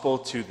gospel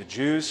to the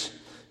Jews.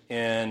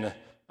 In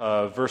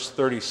verse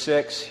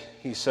 36,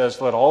 he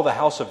says, "Let all the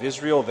house of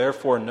Israel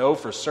therefore know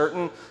for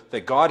certain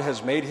that God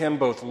has made him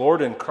both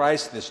Lord and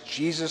Christ, this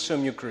Jesus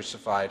whom you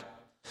crucified."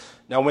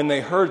 Now when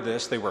they heard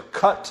this, they were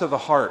cut to the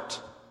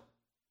heart.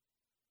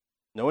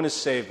 No one is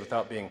saved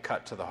without being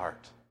cut to the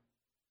heart.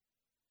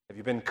 Have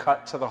you been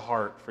cut to the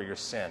heart for your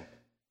sin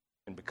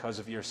and because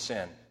of your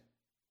sin?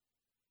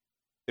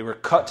 They were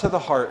cut to the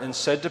heart and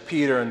said to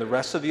Peter and the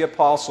rest of the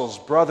apostles,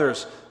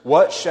 "Brothers,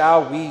 what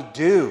shall we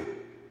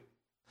do?"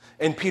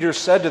 And Peter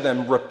said to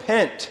them,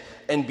 "Repent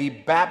and be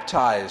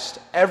baptized,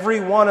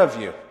 every one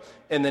of you,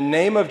 in the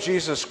name of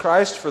Jesus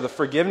Christ for the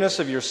forgiveness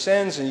of your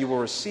sins, and you will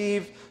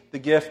receive the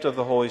gift of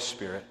the Holy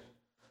Spirit.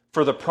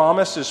 For the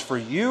promise is for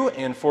you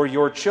and for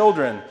your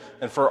children,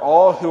 and for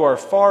all who are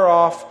far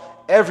off,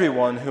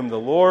 everyone whom the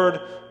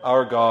Lord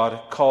our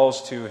God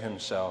calls to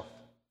himself."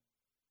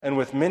 And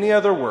with many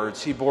other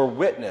words he bore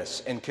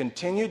witness and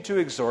continued to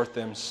exhort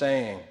them,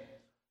 saying,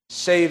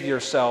 "Save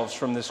yourselves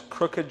from this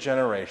crooked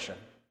generation."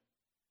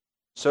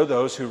 So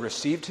those who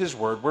received his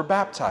word were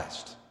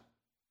baptized,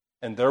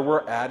 and there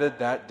were added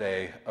that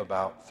day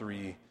about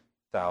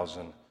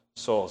 3,000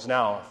 souls.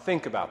 Now,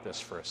 think about this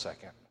for a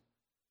second.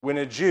 When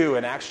a Jew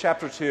in Acts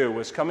chapter 2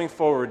 was coming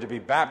forward to be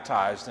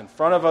baptized in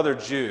front of other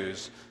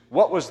Jews,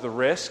 what was the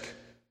risk?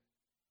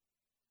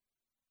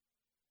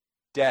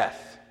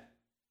 Death.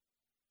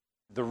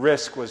 The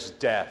risk was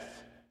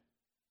death.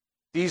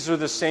 These are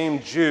the same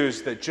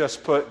Jews that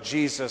just put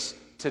Jesus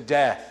to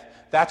death.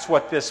 That's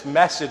what this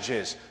message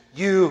is.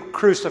 You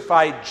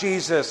crucified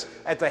Jesus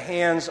at the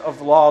hands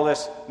of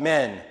lawless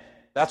men.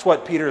 That's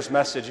what Peter's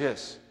message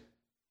is.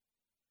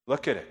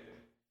 Look at it.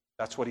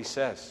 That's what he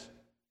says.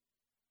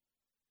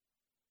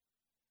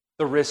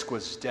 The risk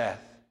was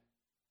death.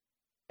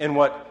 And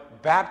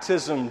what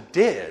baptism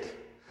did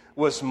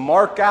was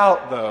mark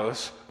out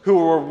those who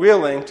were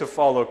willing to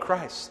follow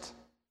Christ.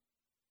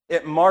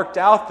 It marked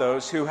out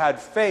those who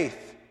had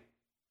faith.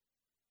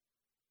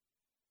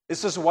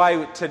 This is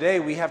why today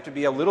we have to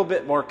be a little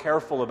bit more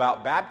careful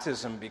about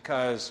baptism,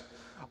 because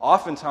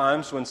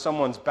oftentimes when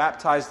someone's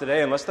baptized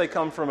today, unless they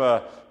come from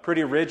a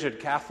pretty rigid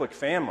Catholic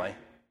family,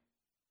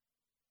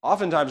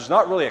 oftentimes there's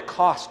not really a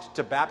cost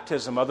to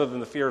baptism other than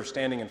the fear of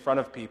standing in front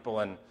of people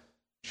and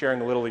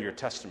sharing a little of your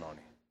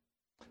testimony.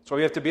 So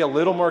we have to be a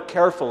little more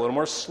careful, a little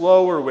more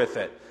slower with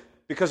it,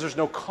 because there's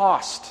no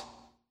cost.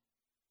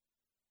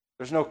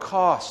 There's no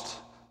cost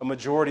a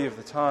majority of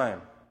the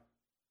time.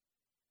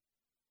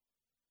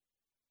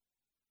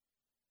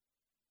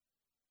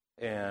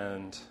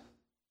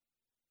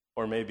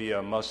 Or maybe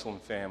a Muslim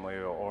family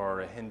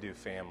or a Hindu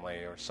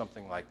family or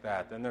something like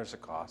that, then there's a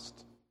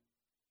cost.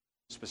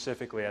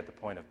 Specifically at the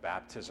point of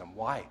baptism.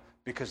 Why?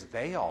 Because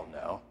they all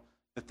know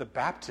that the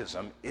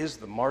baptism is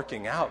the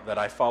marking out that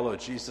I follow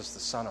Jesus, the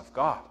Son of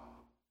God,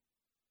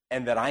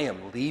 and that I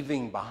am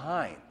leaving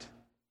behind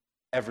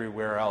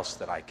everywhere else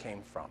that I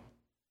came from.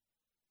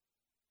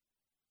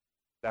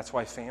 That's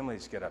why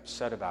families get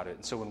upset about it.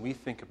 And so when we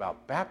think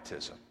about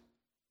baptism,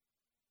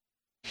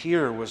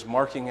 here was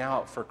marking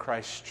out for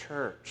Christ's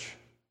church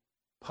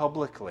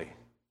publicly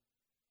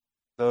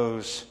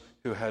those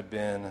who had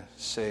been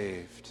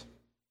saved.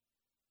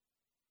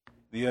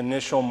 The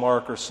initial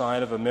mark or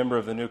sign of a member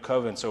of the new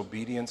covenant's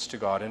obedience to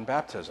God in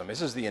baptism.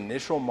 This is the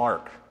initial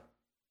mark.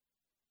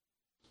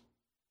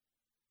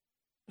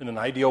 In an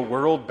ideal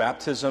world,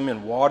 baptism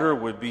in water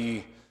would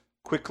be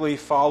quickly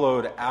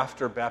followed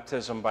after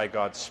baptism by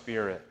God's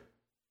Spirit.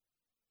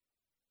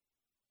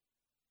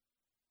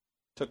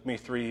 Took me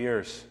 3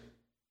 years.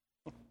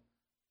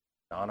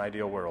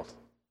 Non-ideal world.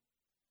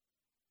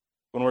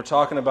 When we're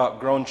talking about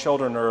grown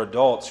children or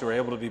adults who are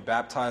able to be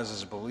baptized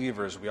as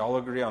believers, we all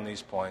agree on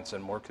these points,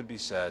 and more could be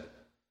said.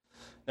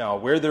 Now,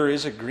 where there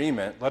is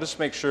agreement, let us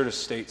make sure to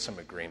state some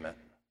agreement.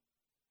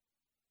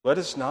 Let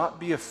us not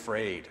be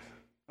afraid,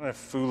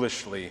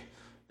 foolishly,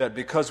 that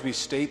because we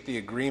state the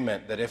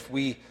agreement, that if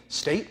we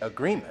state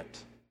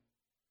agreement,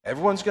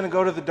 everyone's going to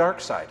go to the dark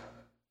side.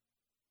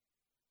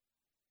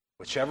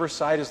 Whichever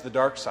side is the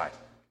dark side.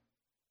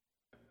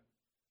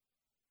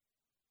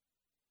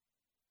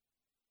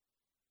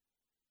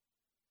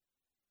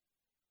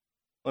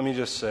 Let me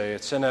just say,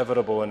 it's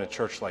inevitable in a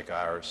church like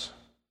ours,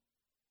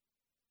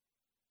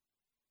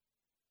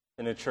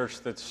 in a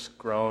church that's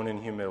grown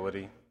in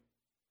humility,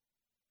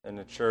 in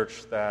a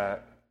church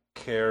that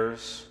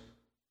cares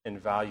and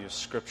values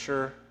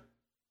Scripture,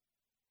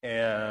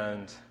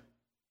 and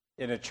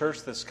in a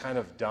church that's kind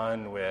of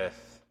done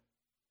with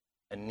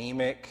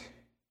anemic,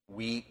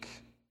 weak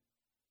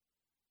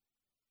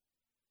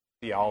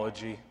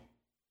theology,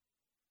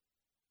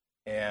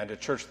 and a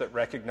church that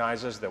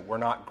recognizes that we're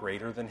not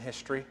greater than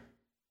history.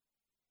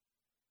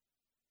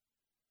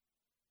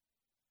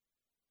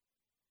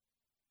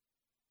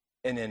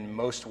 And in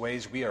most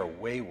ways, we are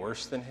way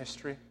worse than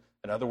history.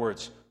 In other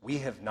words, we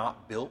have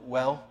not built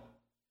well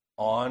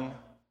on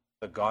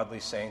the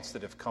godly saints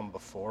that have come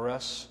before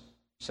us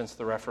since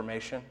the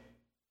Reformation.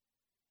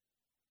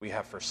 We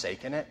have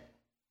forsaken it.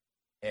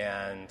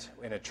 And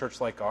in a church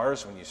like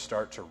ours, when you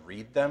start to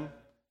read them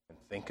and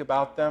think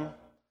about them,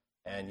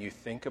 and you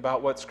think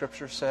about what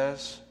Scripture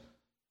says,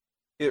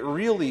 it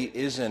really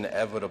is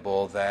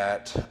inevitable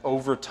that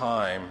over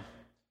time,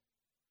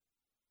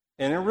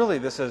 and really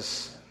this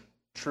is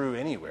true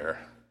anywhere,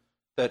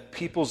 that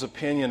people's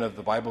opinion of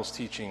the Bible's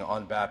teaching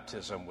on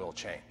baptism will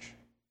change.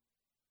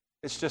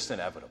 It's just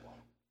inevitable.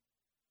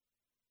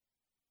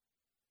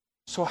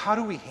 So how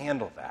do we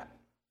handle that?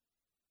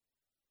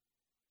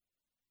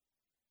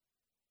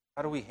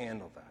 How do we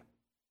handle that?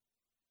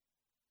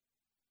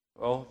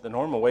 Well, the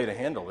normal way to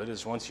handle it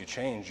is once you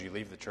change, you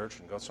leave the church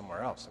and go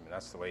somewhere else. I mean,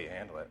 that's the way you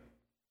handle it.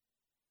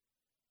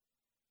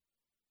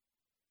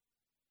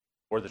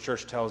 Or the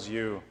church tells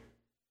you,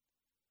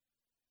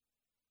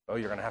 oh,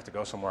 you're going to have to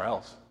go somewhere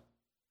else.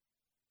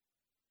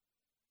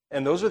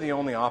 And those are the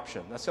only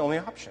option. That's the only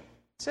option.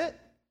 That's it.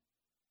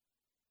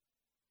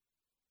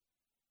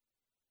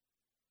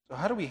 So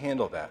how do we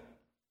handle that?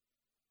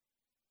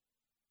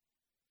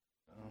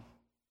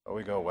 Oh,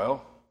 we go,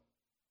 well,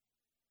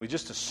 we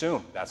just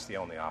assume that's the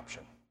only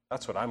option.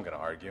 That's what I'm going to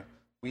argue.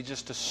 We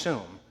just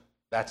assume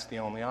that's the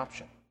only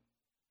option.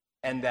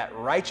 And that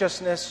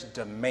righteousness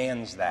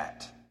demands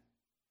that.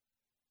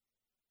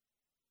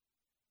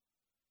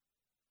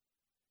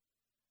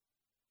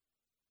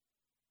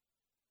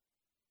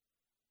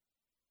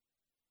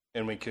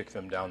 And we kick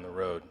them down the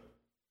road.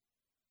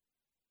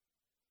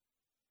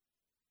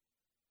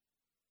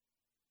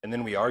 And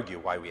then we argue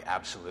why we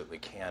absolutely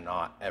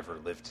cannot ever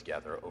live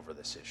together over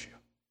this issue.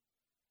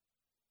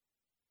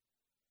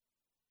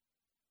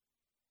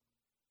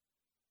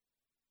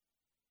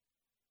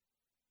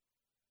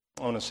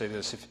 I want to say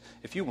this.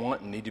 If you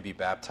want and need to be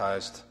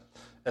baptized,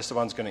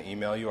 Esteban's going to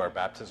email you our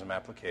baptism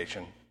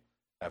application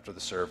after the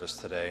service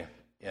today.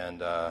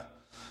 And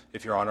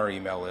if you're on our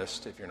email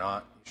list, if you're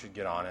not, you should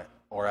get on it.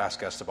 Or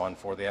ask Esteban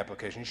for the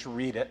application. You should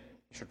read it.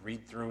 You should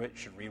read through it. You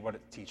should read what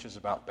it teaches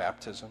about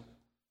baptism.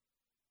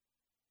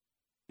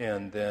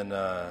 And then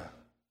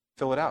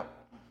fill it out.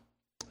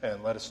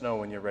 And let us know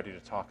when you're ready to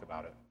talk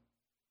about it.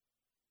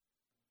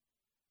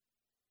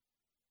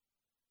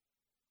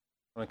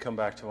 I'm going to come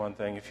back to one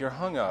thing. If you're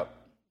hung up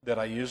that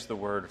I use the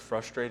word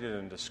frustrated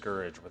and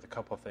discouraged with a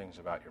couple of things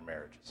about your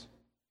marriages,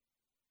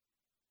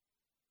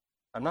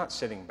 I'm not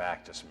sitting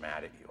back just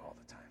mad at you all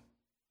the time.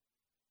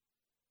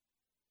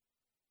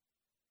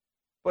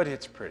 But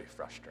it's pretty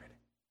frustrating.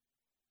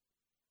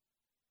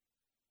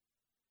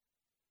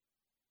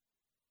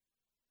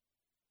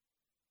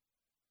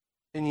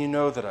 And you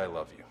know that I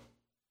love you.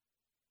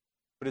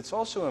 But it's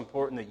also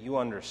important that you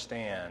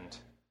understand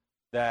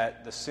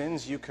that the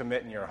sins you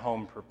commit in your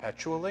home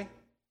perpetually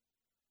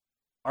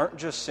aren't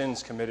just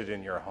sins committed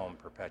in your home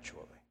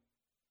perpetually.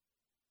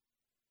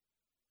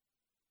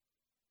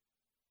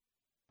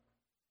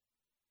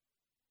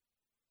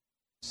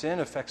 Sin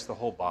affects the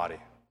whole body.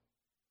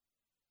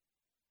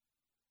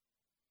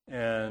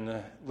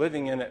 And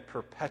living in it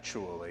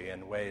perpetually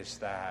in ways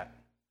that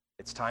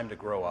it's time to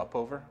grow up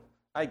over.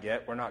 I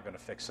get we're not going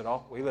to fix it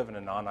all. We live in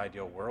a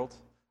non-ideal world.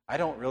 I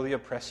don't really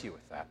oppress you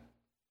with that.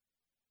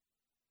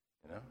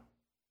 You know?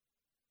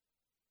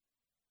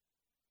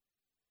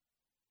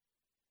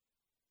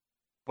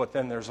 But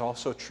then there's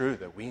also true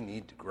that we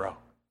need to grow.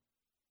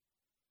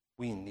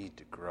 We need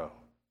to grow.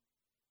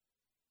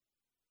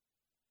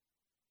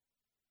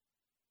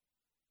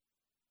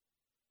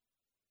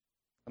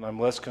 And I'm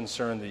less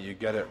concerned that you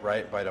get it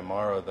right by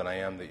tomorrow than I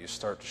am that you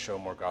start to show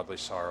more godly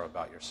sorrow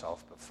about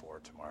yourself before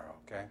tomorrow,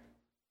 okay?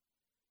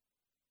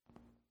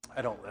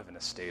 I don't live in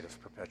a state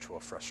of perpetual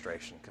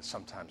frustration because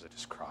sometimes I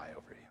just cry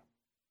over you.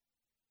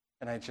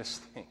 And I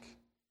just think,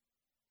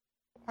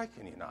 why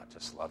can you not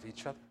just love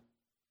each other?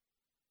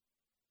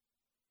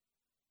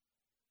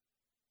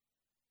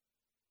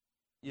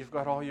 You've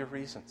got all your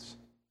reasons.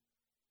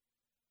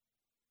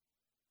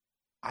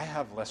 I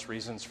have less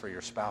reasons for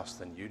your spouse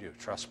than you do,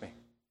 trust me.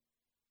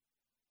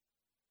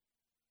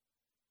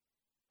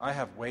 I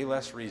have way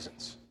less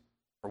reasons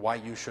for why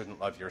you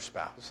shouldn't love your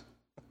spouse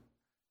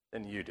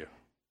than you do.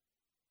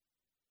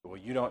 Well,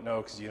 you don't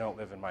know because you don't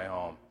live in my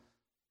home.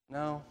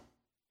 No,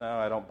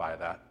 I don't buy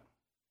that.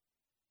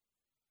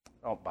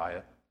 I don't buy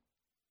it.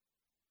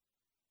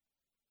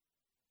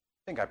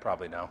 I think I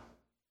probably know.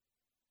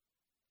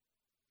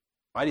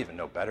 Might even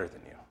know better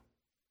than you.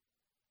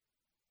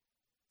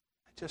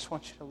 I just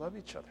want you to love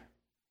each other.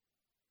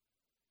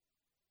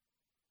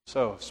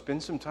 So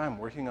spend some time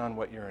working on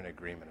what you're in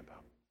agreement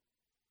about,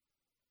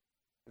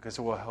 because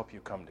it will help you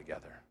come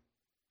together.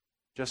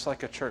 Just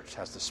like a church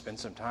has to spend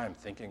some time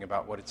thinking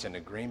about what it's in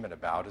agreement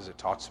about as it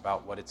talks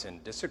about what it's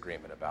in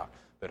disagreement about.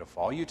 But if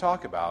all you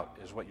talk about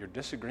is what your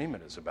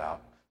disagreement is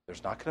about,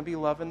 there's not going to be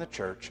love in the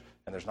church,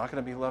 and there's not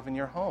going to be love in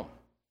your home.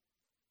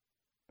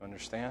 You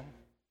understand?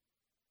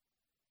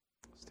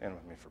 Stand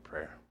with me for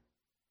prayer.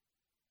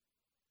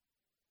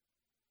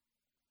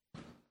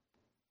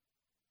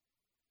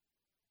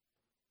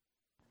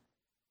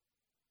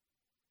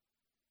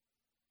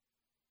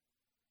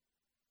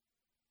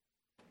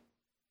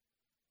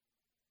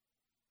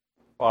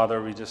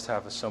 Father, we just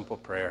have a simple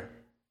prayer.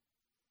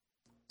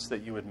 It's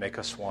that you would make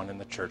us one in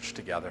the church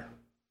together,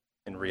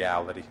 in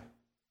reality.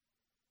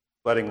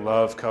 Letting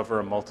love cover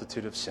a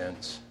multitude of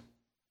sins.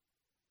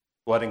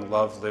 Letting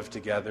love live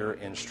together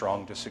in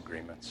strong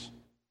disagreements.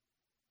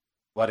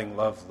 Letting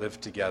love live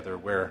together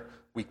where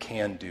we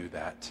can do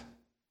that.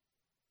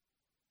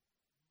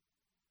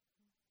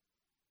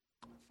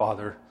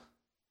 Father,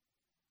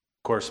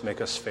 of course,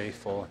 make us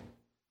faithful in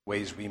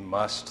ways we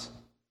must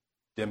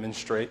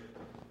demonstrate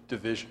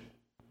division.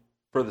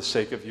 For the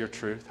sake of your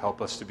truth,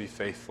 help us to be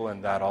faithful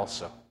in that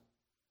also.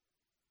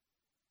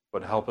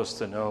 But help us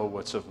to know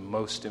what's of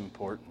most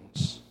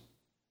importance.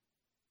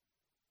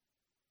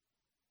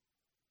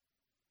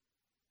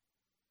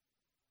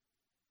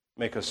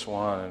 Make us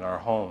one in our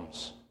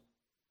homes.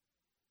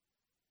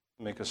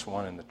 Make us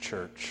one in the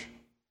church.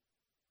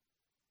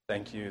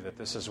 Thank you that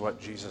this is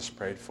what Jesus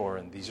prayed for,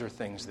 and these are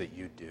things that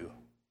you do.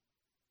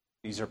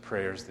 These are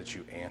prayers that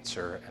you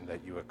answer and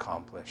that you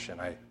accomplish. And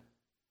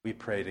we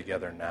pray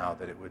together now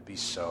that it would be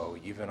so,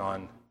 even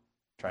on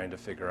trying to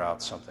figure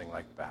out something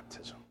like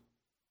baptism.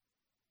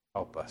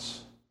 Help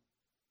us.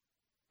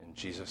 In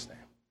Jesus' name,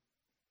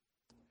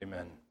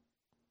 amen.